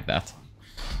 It's fine like that.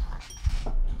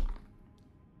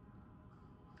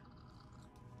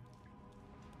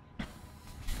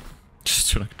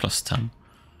 Just do like +10.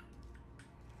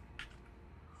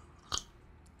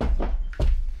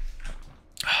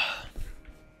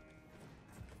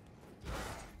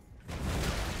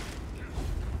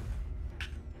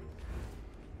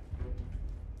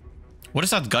 What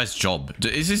is that guy's job?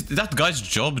 Is that guy's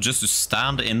job just to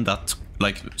stand in that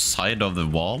like side of the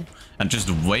wall and just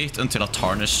wait until a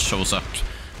tarnish shows up,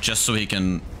 just so he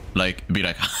can like be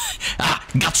like, ah,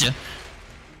 gotcha,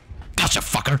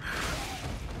 fucker.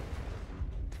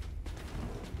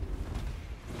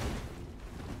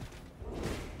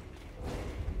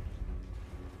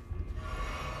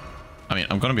 I mean,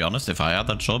 I'm gonna be honest. If I had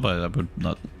that job, I would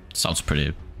not. Sounds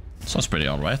pretty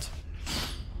all right.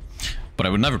 But I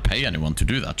would never pay anyone to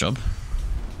do that job.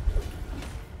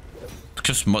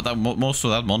 Because most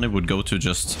of that money would go to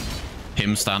just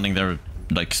him standing there,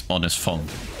 like, on his phone.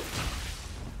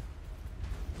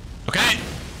 Okay!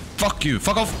 Fuck you!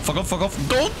 Fuck off! Fuck off! Fuck off!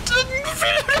 Don't!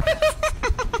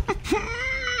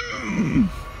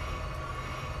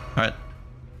 Alright.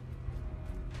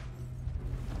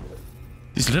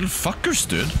 These little fuckers,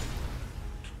 dude.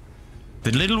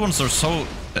 The little ones are so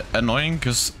annoying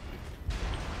because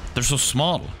they're so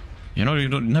small. You know, you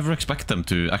don't never expect them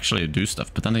to actually do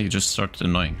stuff, but then they just start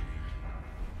annoying.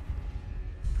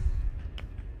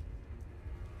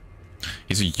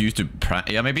 He's a YouTube prank.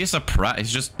 Yeah, maybe he's a prank.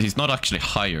 He's not actually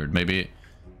hired. Maybe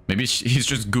he's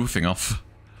just goofing off.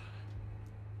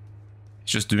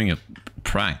 He's just doing a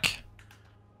prank.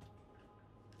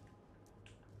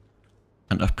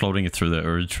 And uploading it through the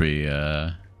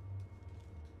Erdtree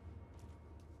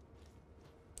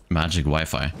magic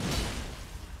Wi-Fi.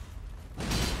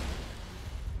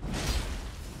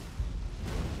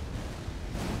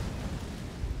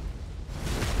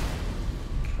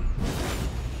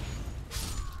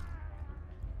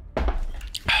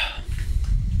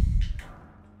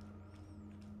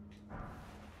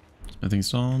 Smithing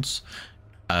stones.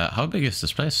 How big is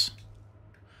this place?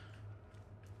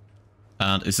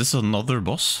 And is this another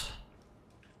boss?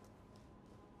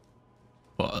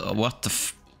 What the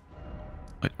f...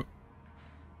 Wait.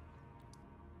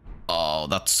 Oh,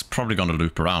 that's probably gonna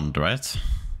loop around, right?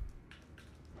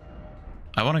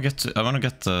 I wanna get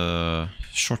the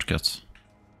shortcut.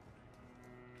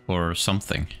 Or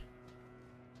something.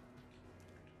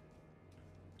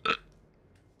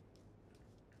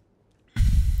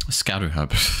 Scatter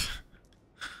hub.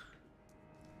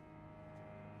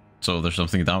 So there's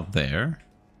something down there.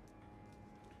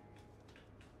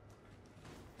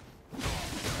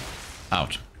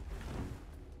 Out.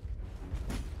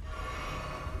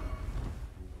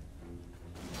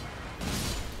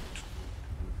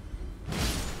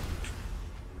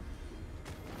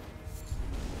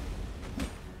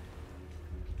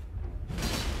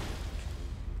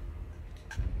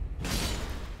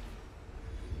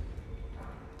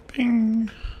 Ping.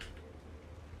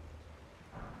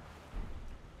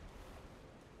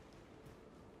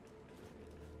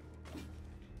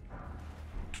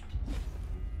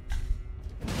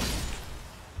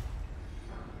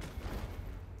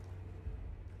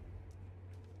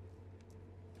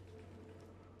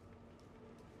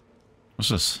 What's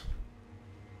this?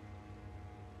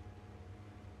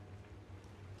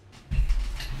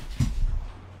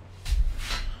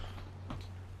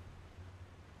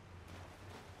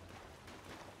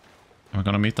 Am I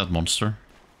gonna meet that monster?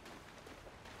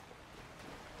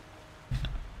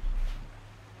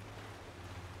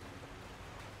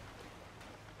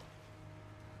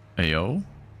 Ayo?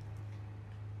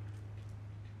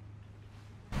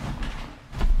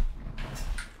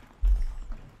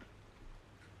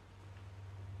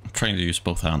 trying to use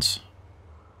both hands.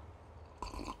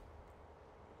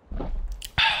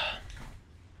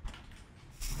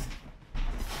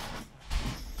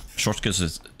 Shortcuts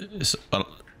is well,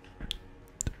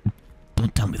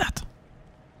 don't tell me that.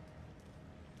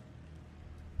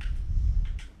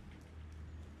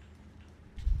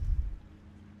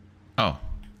 Oh.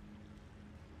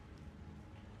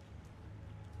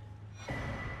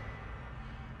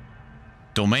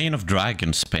 Domain of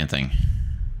Dragons painting.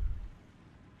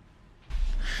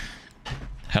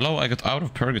 Hello, I got out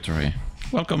of purgatory.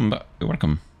 Welcome,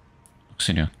 welcome,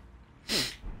 Oxenia.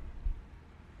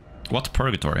 What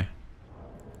purgatory?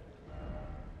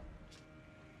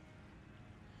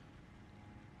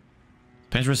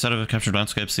 Painter instead of a captured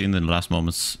landscape seen in the last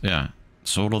moments. Yeah,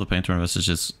 soul of the painter and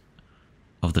vestiges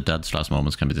of the dead's last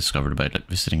moments can be discovered by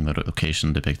visiting the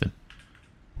location depicted.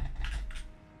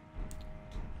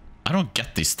 I don't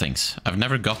get these things. I've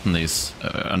never gotten these,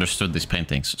 understood these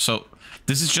paintings. So,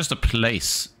 this is just a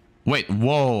place. Wait,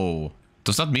 whoa.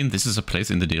 Does that mean this is a place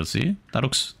in the DLC? That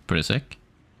looks pretty sick.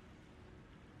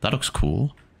 That looks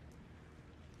cool.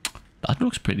 That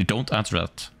looks pretty... Don't answer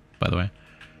that, by the way.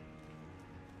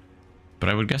 But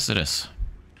I would guess it is.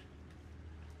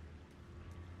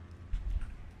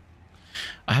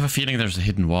 I have a feeling there's a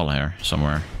hidden wall here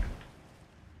somewhere.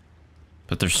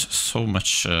 But there's so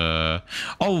much... Oh,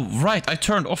 right! I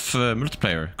turned off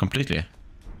multiplayer completely.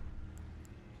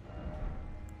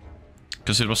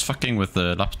 Because it was fucking with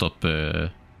the laptop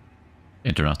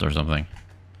internet or something.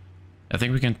 I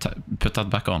think we can put that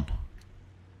back on.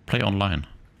 Play online.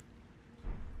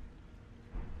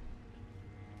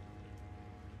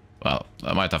 Well,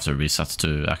 I might have to reset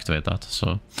to activate that,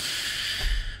 so...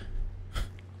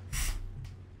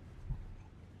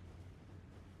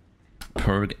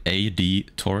 Purg AD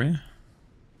Tory?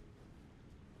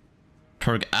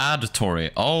 Purg Add Tory.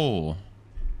 Oh!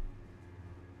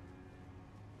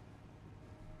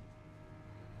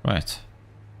 Right.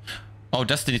 Oh,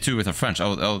 Destiny 2 with a French.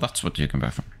 Oh, that's what you can buy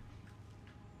from.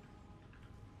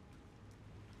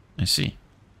 I see.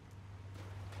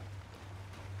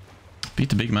 Beat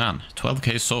the big man.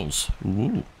 12k souls.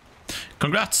 Woo.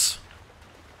 Congrats!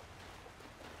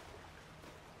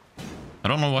 I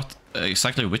don't know what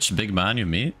exactly which big man you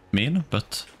mean,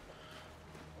 but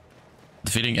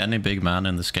defeating any big man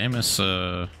in this game is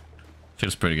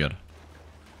feels pretty good.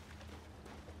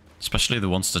 Especially the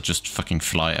ones that just fucking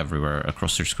fly everywhere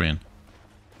across your screen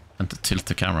and tilt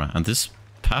the camera. And this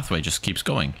pathway just keeps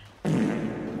going.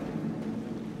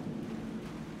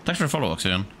 Thanks for the follow,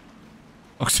 Oxygen.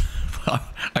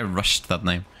 I rushed that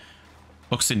name.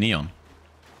 Oxyneon.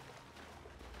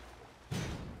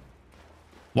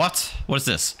 What? What is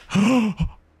this?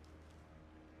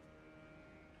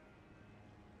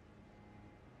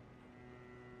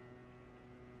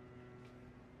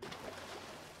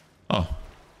 Oh.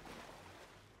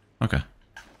 Okay.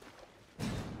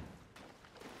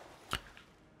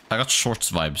 I got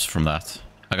Shorts vibes from that.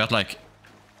 I got like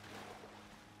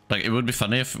it would be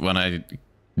funny if when I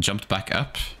jumped back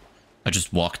up, I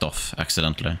just walked off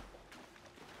accidentally.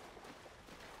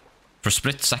 For a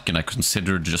split second, I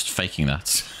considered just faking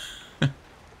that.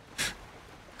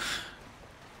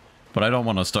 But I don't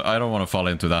want to. I don't want to fall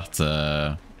into that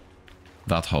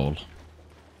that hole.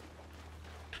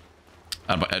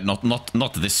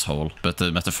 Not this hole, but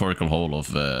the metaphorical hole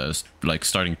of like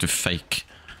starting to fake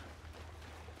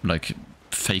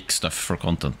stuff for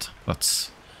content. That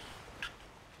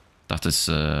is.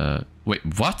 Wait,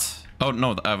 what? Oh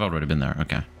no, I've already been there.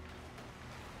 Okay,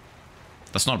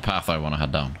 that's not a path I want to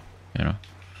head down. You know.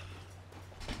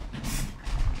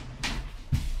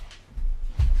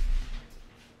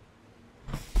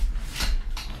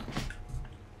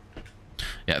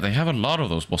 Yeah, they have a lot of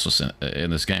those bosses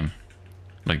in this game.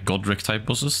 Like Godric type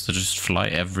bosses that just fly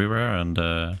everywhere and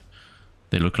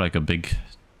they look like a big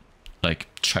like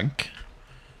chunk.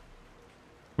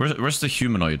 Where's the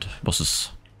humanoid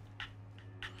bosses?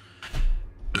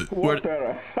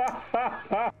 Water.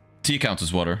 T count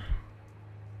is water.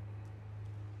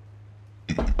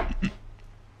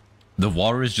 The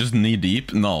water is just knee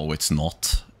deep? No, it's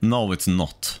not. No, it's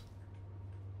not.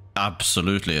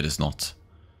 Absolutely it is not.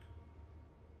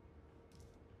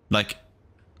 Like,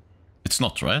 it's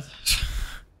not, right?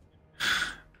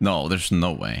 No, there's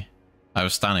no way. I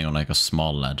was standing on like a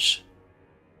small ledge.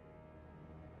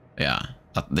 Yeah,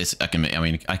 I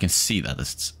can see that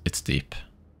it's deep.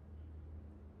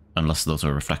 Unless those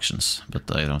are reflections,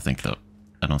 but I don't think so.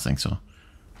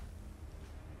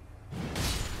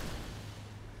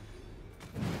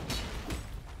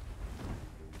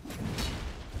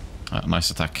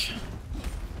 Nice attack.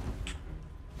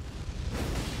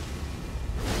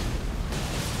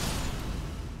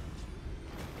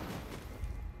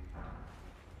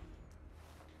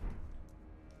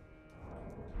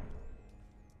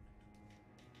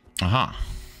 Aha.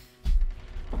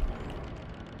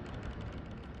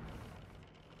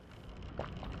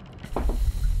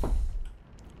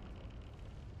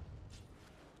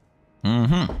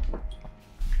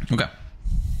 Okay.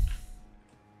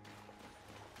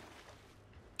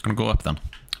 Gonna go up then.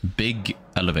 Big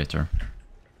elevator.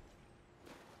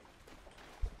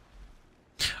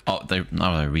 Oh,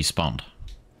 now they respawned.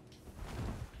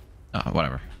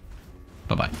 Whatever.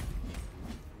 Bye-bye.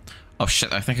 Oh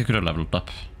shit, I think I could have leveled up.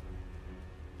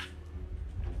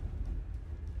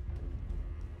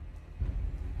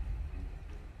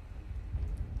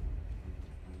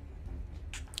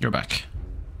 You're back.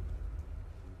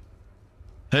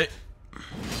 Hey.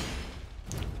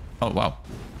 Oh wow.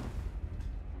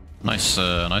 Nice,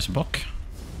 nice block.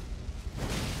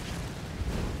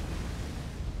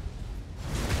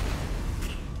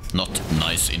 Not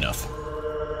nice enough.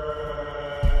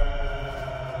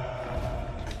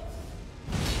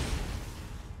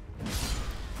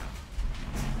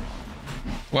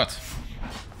 What?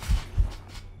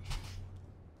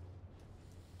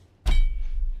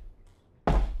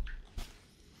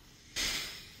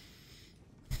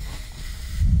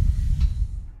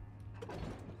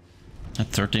 At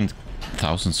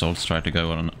 13,000 souls tried to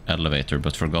go on an elevator,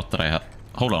 but forgot that I had.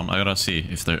 Hold on, I gotta see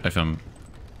if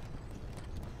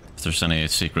there's any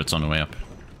secrets on the way up.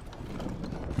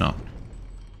 No.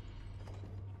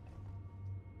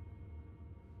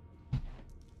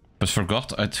 But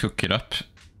forgot I took it up.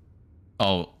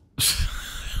 Oh.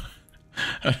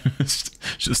 It's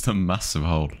just a massive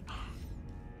hole.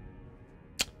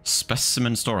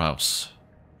 Specimen storehouse.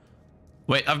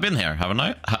 Wait, I've been here, haven't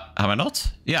I? Have I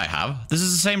not? Yeah, I have. This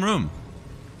is the same room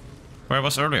where I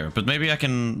was earlier, but maybe I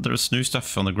can... There's new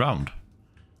stuff on the ground.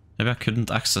 Maybe I couldn't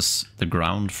access the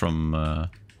ground from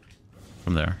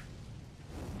there.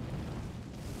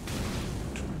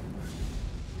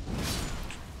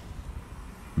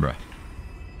 Bruh.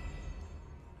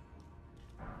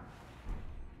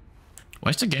 Why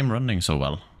is the game running so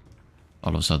well?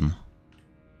 All of a sudden.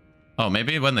 Oh,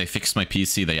 maybe when they fixed my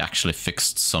PC, they actually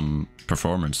fixed some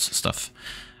performance stuff.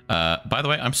 By the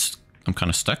way, I'm kind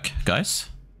of stuck, guys.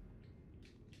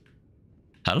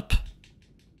 Help.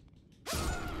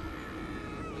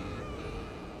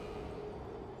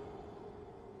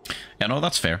 Yeah, no,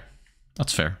 that's fair.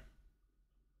 That's fair.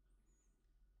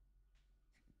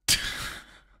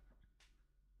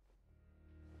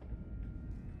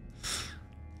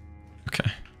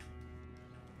 Okay.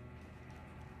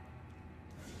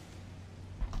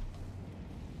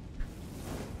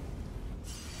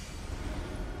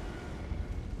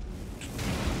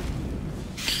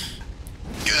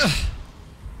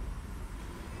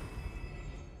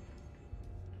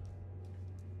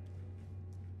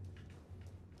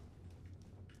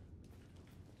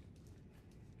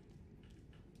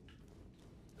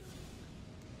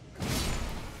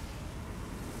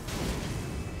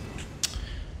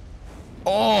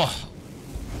 Oh!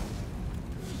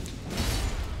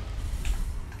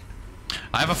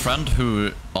 I have a friend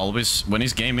who always, when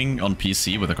he's gaming on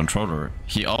PC with a controller,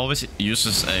 he always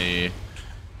uses a...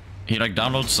 He like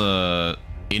downloads a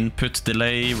input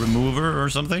delay remover or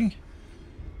something,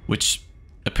 which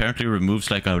apparently removes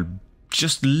like a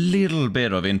just little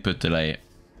bit of input delay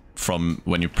from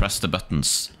when you press the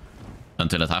buttons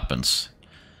until it happens.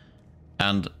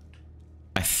 And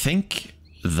I think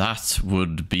that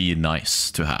would be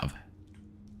nice to have.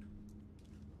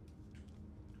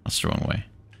 That's the wrong way.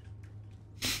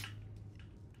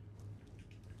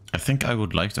 I think I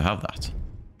would like to have that.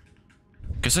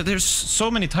 Because there's so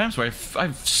many times where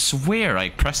I swear I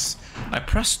press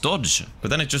dodge, but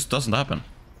then it just doesn't happen.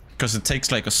 Because it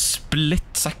takes like a split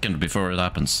second before it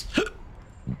happens.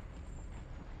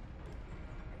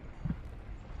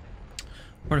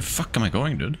 Where the fuck am I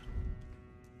going, dude?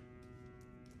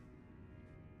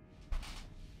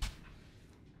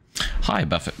 Hi,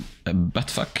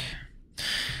 Batfuck.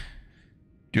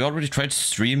 You already tried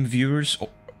stream viewers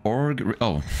or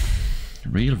oh,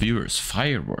 real viewers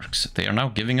fireworks? They are now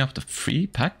giving up the free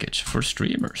package for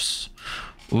streamers.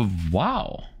 Oh,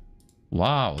 wow,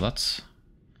 wow, that's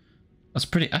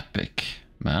pretty epic,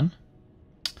 man.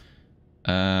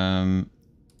 Bye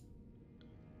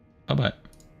bye.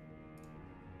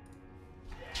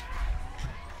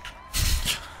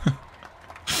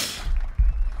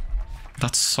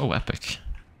 That's so epic.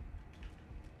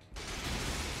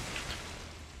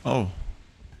 Oh.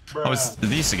 Oh, it's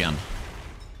these again.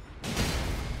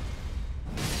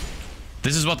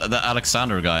 This is what the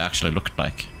Alexander guy actually looked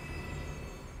like.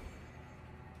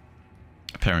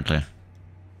 Apparently.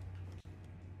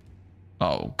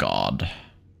 Oh, God.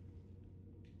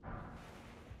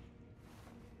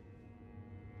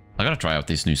 I gotta try out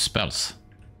these new spells.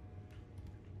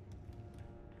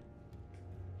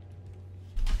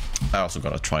 I also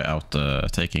gotta try out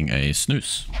taking a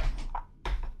snooze.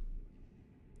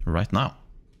 Right now.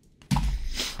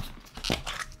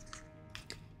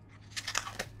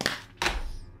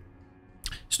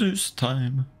 Snooze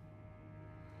time.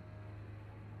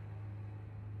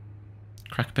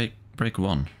 Crack break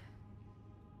 1.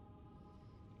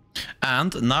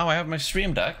 And now I have my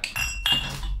stream deck.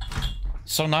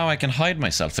 So now I can hide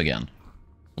myself again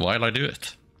while I do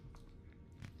it.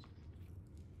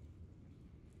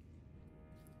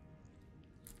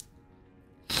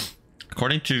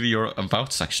 According to your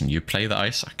about section, you play the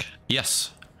Isaac.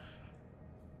 Yes.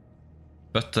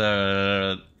 But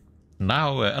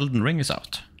now Elden Ring is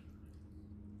out.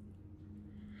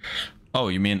 Oh,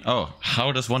 you mean, oh,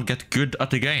 how does one get good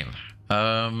at the game?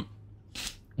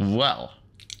 Well,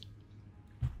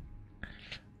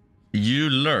 you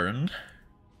learn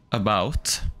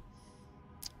about...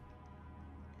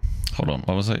 Hold on,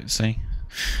 what was I saying?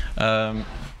 How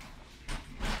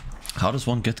does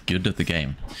one get good at the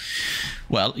game?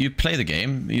 Well, you play the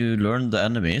game, you learn the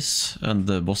enemies and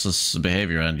the boss's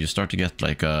behavior, and you start to get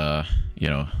like you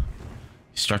know,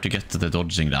 you start to get the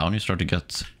dodging down, you start to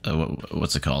get,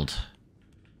 what's it called?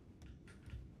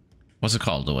 What's it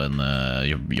called when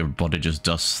your body just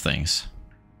does things?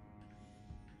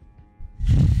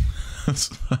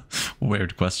 That's a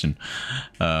weird question.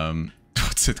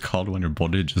 What's it called when your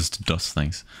body just does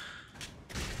things?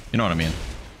 You know what I mean?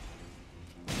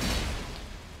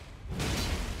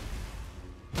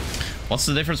 What's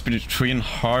the difference between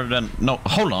hard and... No,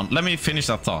 hold on. Let me finish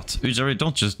that thought. Ujari,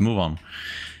 don't just move on.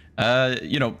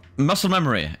 You know, muscle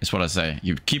memory is what I say.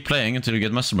 You keep playing until you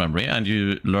get muscle memory, and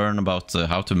you learn about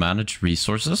how to manage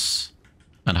resources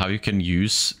and how you can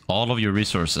use all of your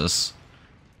resources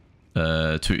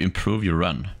to improve your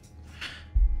run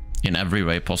in every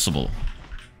way possible.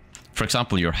 For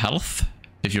example, your health.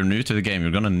 If you're new to the game,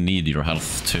 you're gonna need your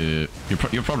health to...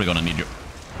 You're probably gonna need your...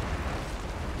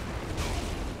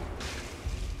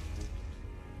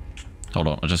 Hold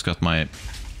on, I just got my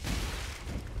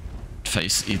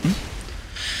face eaten.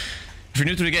 If you're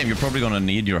new to the game, you're probably gonna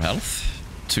need your health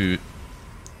to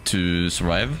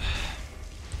survive.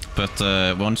 But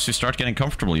once you start getting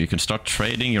comfortable, you can start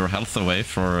trading your health away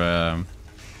for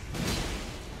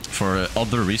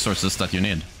other resources that you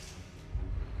need,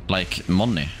 like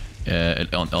money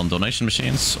on donation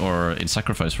machines or in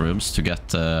sacrifice rooms to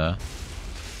get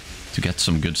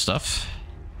some good stuff.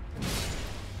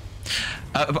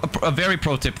 A very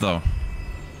pro tip though: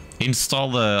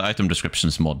 install the item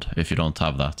descriptions mod if you don't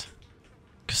have that,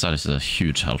 because that is a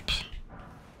huge help.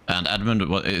 And Edmund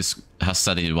has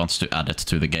said he wants to add it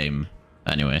to the game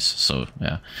anyways, so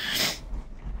yeah.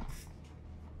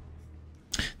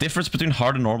 Difference between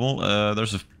hard and normal,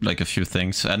 there's like a few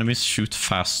things. Enemies shoot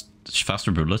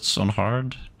faster bullets on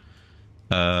hard.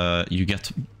 You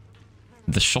get...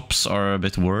 The shops are a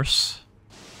bit worse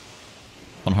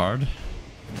on hard.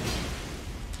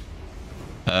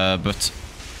 But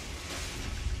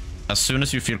as soon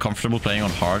as you feel comfortable playing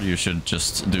on hard, you should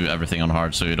just do everything on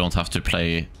hard, so you don't have to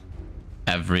play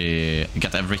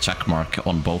get every check mark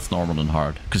on both normal and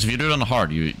hard. Because if you do it on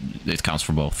hard, it counts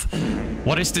for both.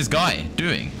 What is this guy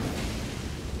doing?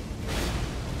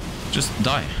 Just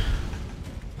die.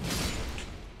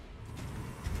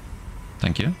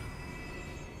 Thank you.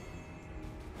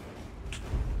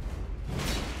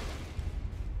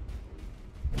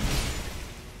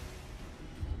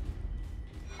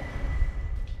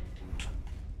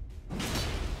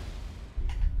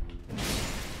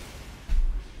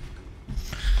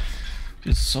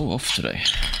 It's so off today,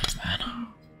 man.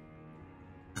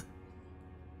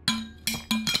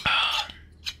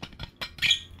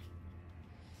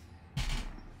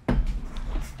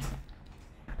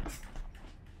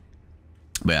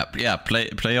 But yeah,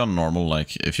 play on normal,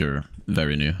 like if you're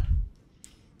very new,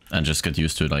 and just get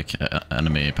used to like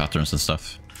enemy patterns and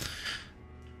stuff.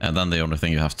 And then the only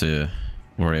thing you have to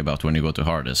worry about when you go to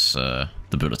hard is the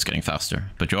bullets getting faster.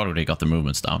 But you already got the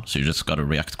movements down, so you just gotta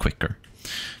react quicker.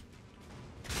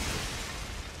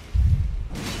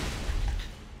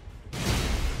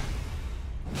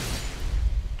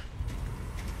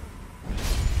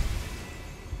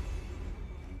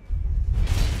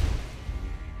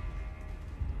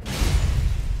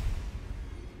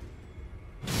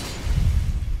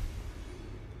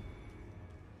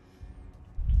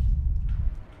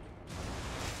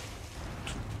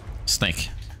 Snake.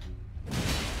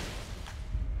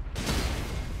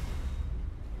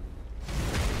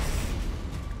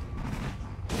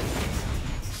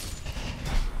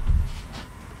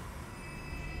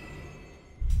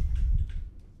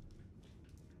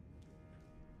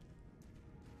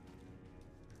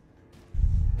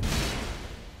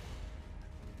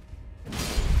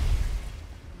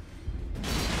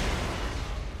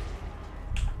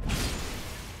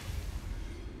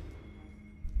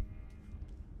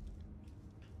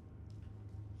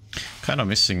 Kind of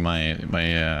missing my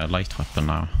light weapon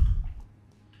now.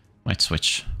 Might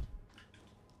switch.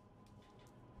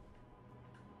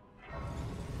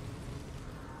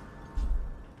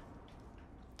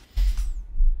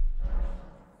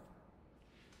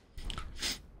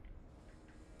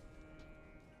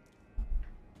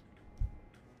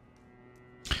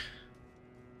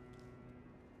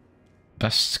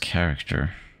 Best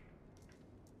character.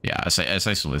 Yeah, as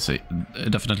I say,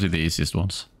 definitely the easiest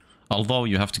ones. Although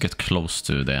you have to get close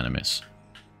to the enemies,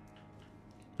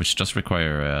 which does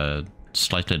require a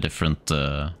slightly different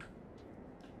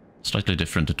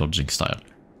dodging style.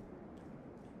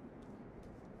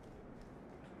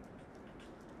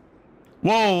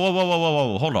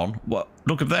 Whoa! Hold on. What?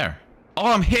 Look up there.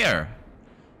 Oh, I'm here.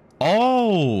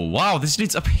 Oh, wow! This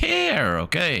leads up here.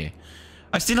 Okay.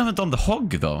 I still haven't done the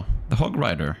hog though. The hog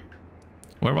rider.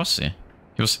 Where was he?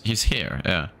 He's here.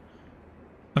 Yeah.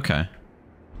 Okay.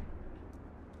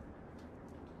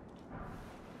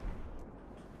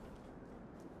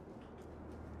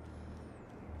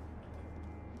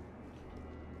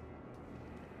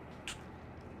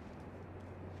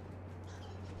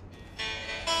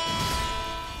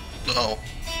 Oh.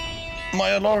 My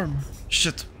alarm.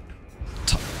 Shit.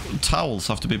 Towels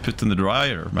have to be put in the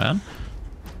dryer, man.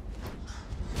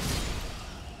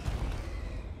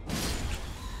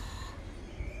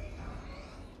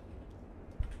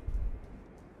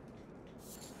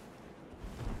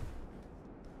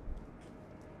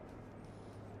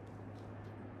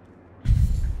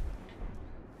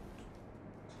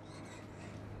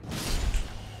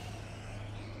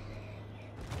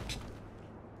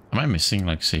 Am I missing,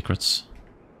 like, secrets?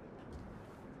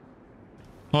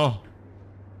 Oh!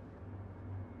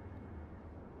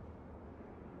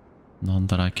 None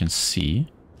that I can see.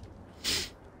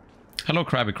 Hello,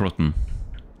 Krabby Croton.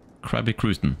 Krabby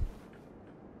Croton.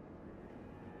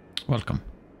 Welcome.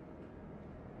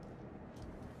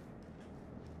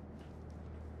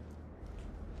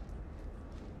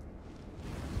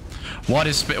 What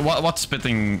is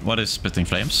spitting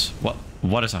flames?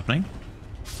 What is happening?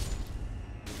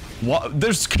 What?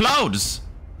 There's clouds!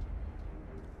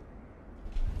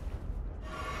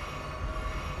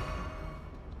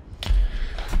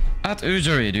 At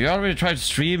Ujari, do you already try to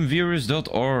stream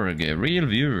viewers.org? Real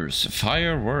viewers,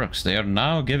 fireworks, they are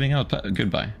now giving out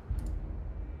goodbye.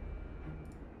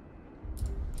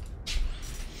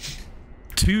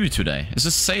 2 today. It's the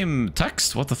same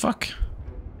text, what the fuck?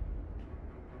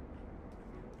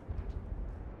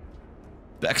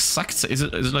 The exact, is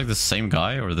it like the same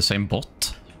guy or the same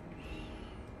bot?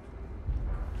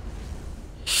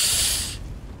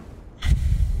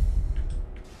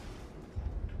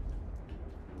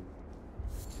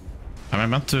 Am I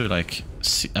meant to, like,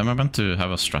 am I meant to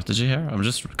have a strategy here? I'm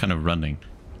just kind of running.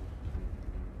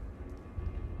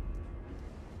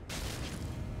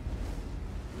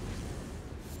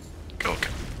 Okay.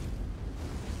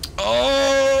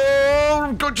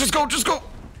 Oh, go, just go, just go.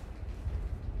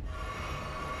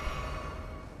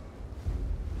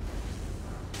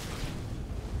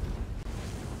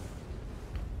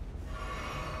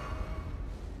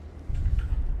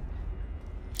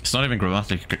 It's not even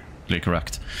grammatically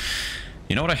correct.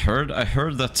 You know what I heard? I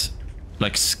heard that,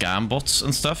 like, scam bots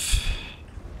and stuff.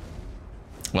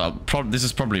 Well, this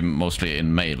is probably mostly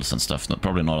in mails and stuff,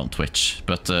 probably not on Twitch,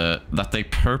 but that they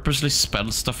purposely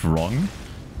spell stuff wrong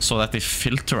so that they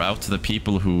filter out the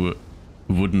people who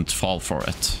wouldn't fall for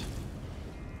it.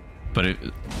 But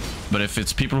if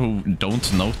it's people who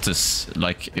don't notice,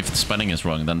 like, if the spelling is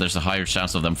wrong, then there's a higher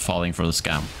chance of them falling for the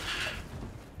scam.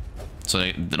 So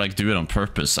they like do it on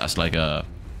purpose as like a,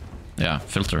 yeah,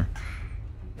 filter.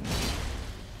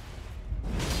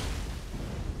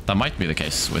 That might be the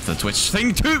case with the Twitch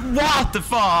thing too. What the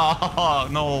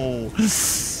fuck? No.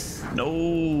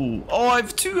 No. Oh, I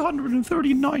have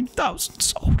 239,000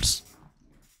 souls.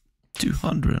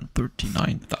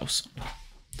 239,000.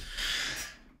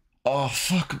 Oh,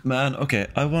 fuck, man. Okay,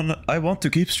 I want to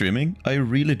keep streaming. I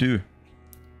really do.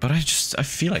 But I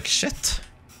feel like shit.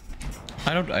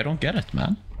 I don't get it,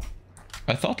 man.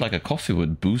 I thought like a coffee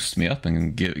would boost me up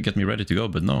and get me ready to go,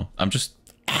 but no. I'm just...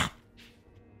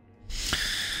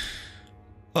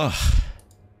 Ugh.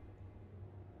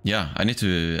 Yeah, I need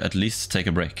to at least take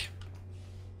a break.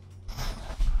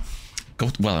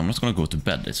 Well, I'm not gonna go to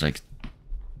bed. It's like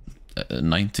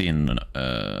 19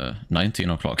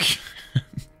 o'clock.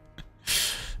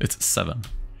 It's 7.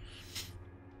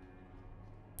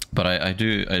 But I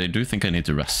do think I need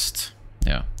to rest.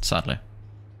 Yeah, sadly.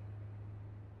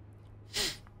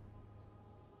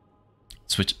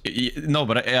 Switch. No,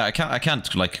 but I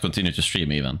can't like continue to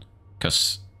stream even,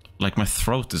 because like my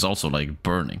throat is also like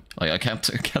burning. Like I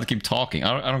can't keep talking.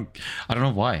 I don't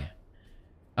know why.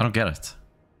 I don't get it.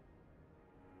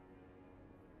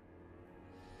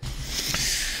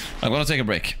 I'm gonna take a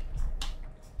break.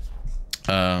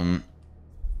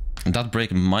 That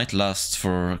break might last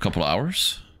for a couple of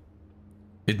hours.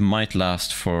 It might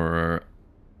last for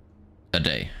a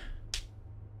day.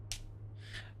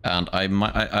 And I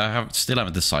still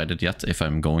haven't decided yet if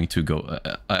I'm going to go.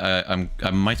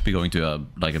 I might be going to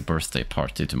like a birthday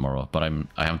party tomorrow, but I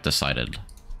haven't decided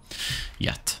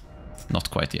yet.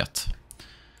 Not quite yet.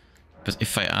 But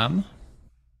if I am,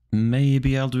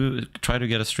 maybe I'll try to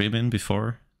get a stream in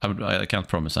before. I can't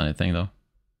promise anything though.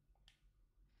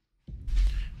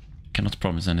 Cannot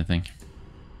promise anything.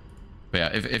 But yeah,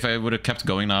 if I would have kept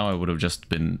going now, I would have just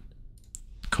been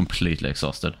completely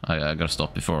exhausted. I gotta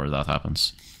stop before that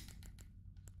happens.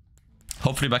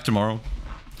 Hopefully back tomorrow.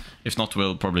 If not,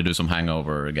 we'll probably do some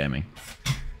hangover gaming.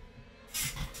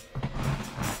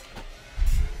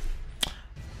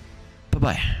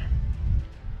 Bye-bye.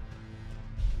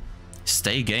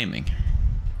 Stay gaming.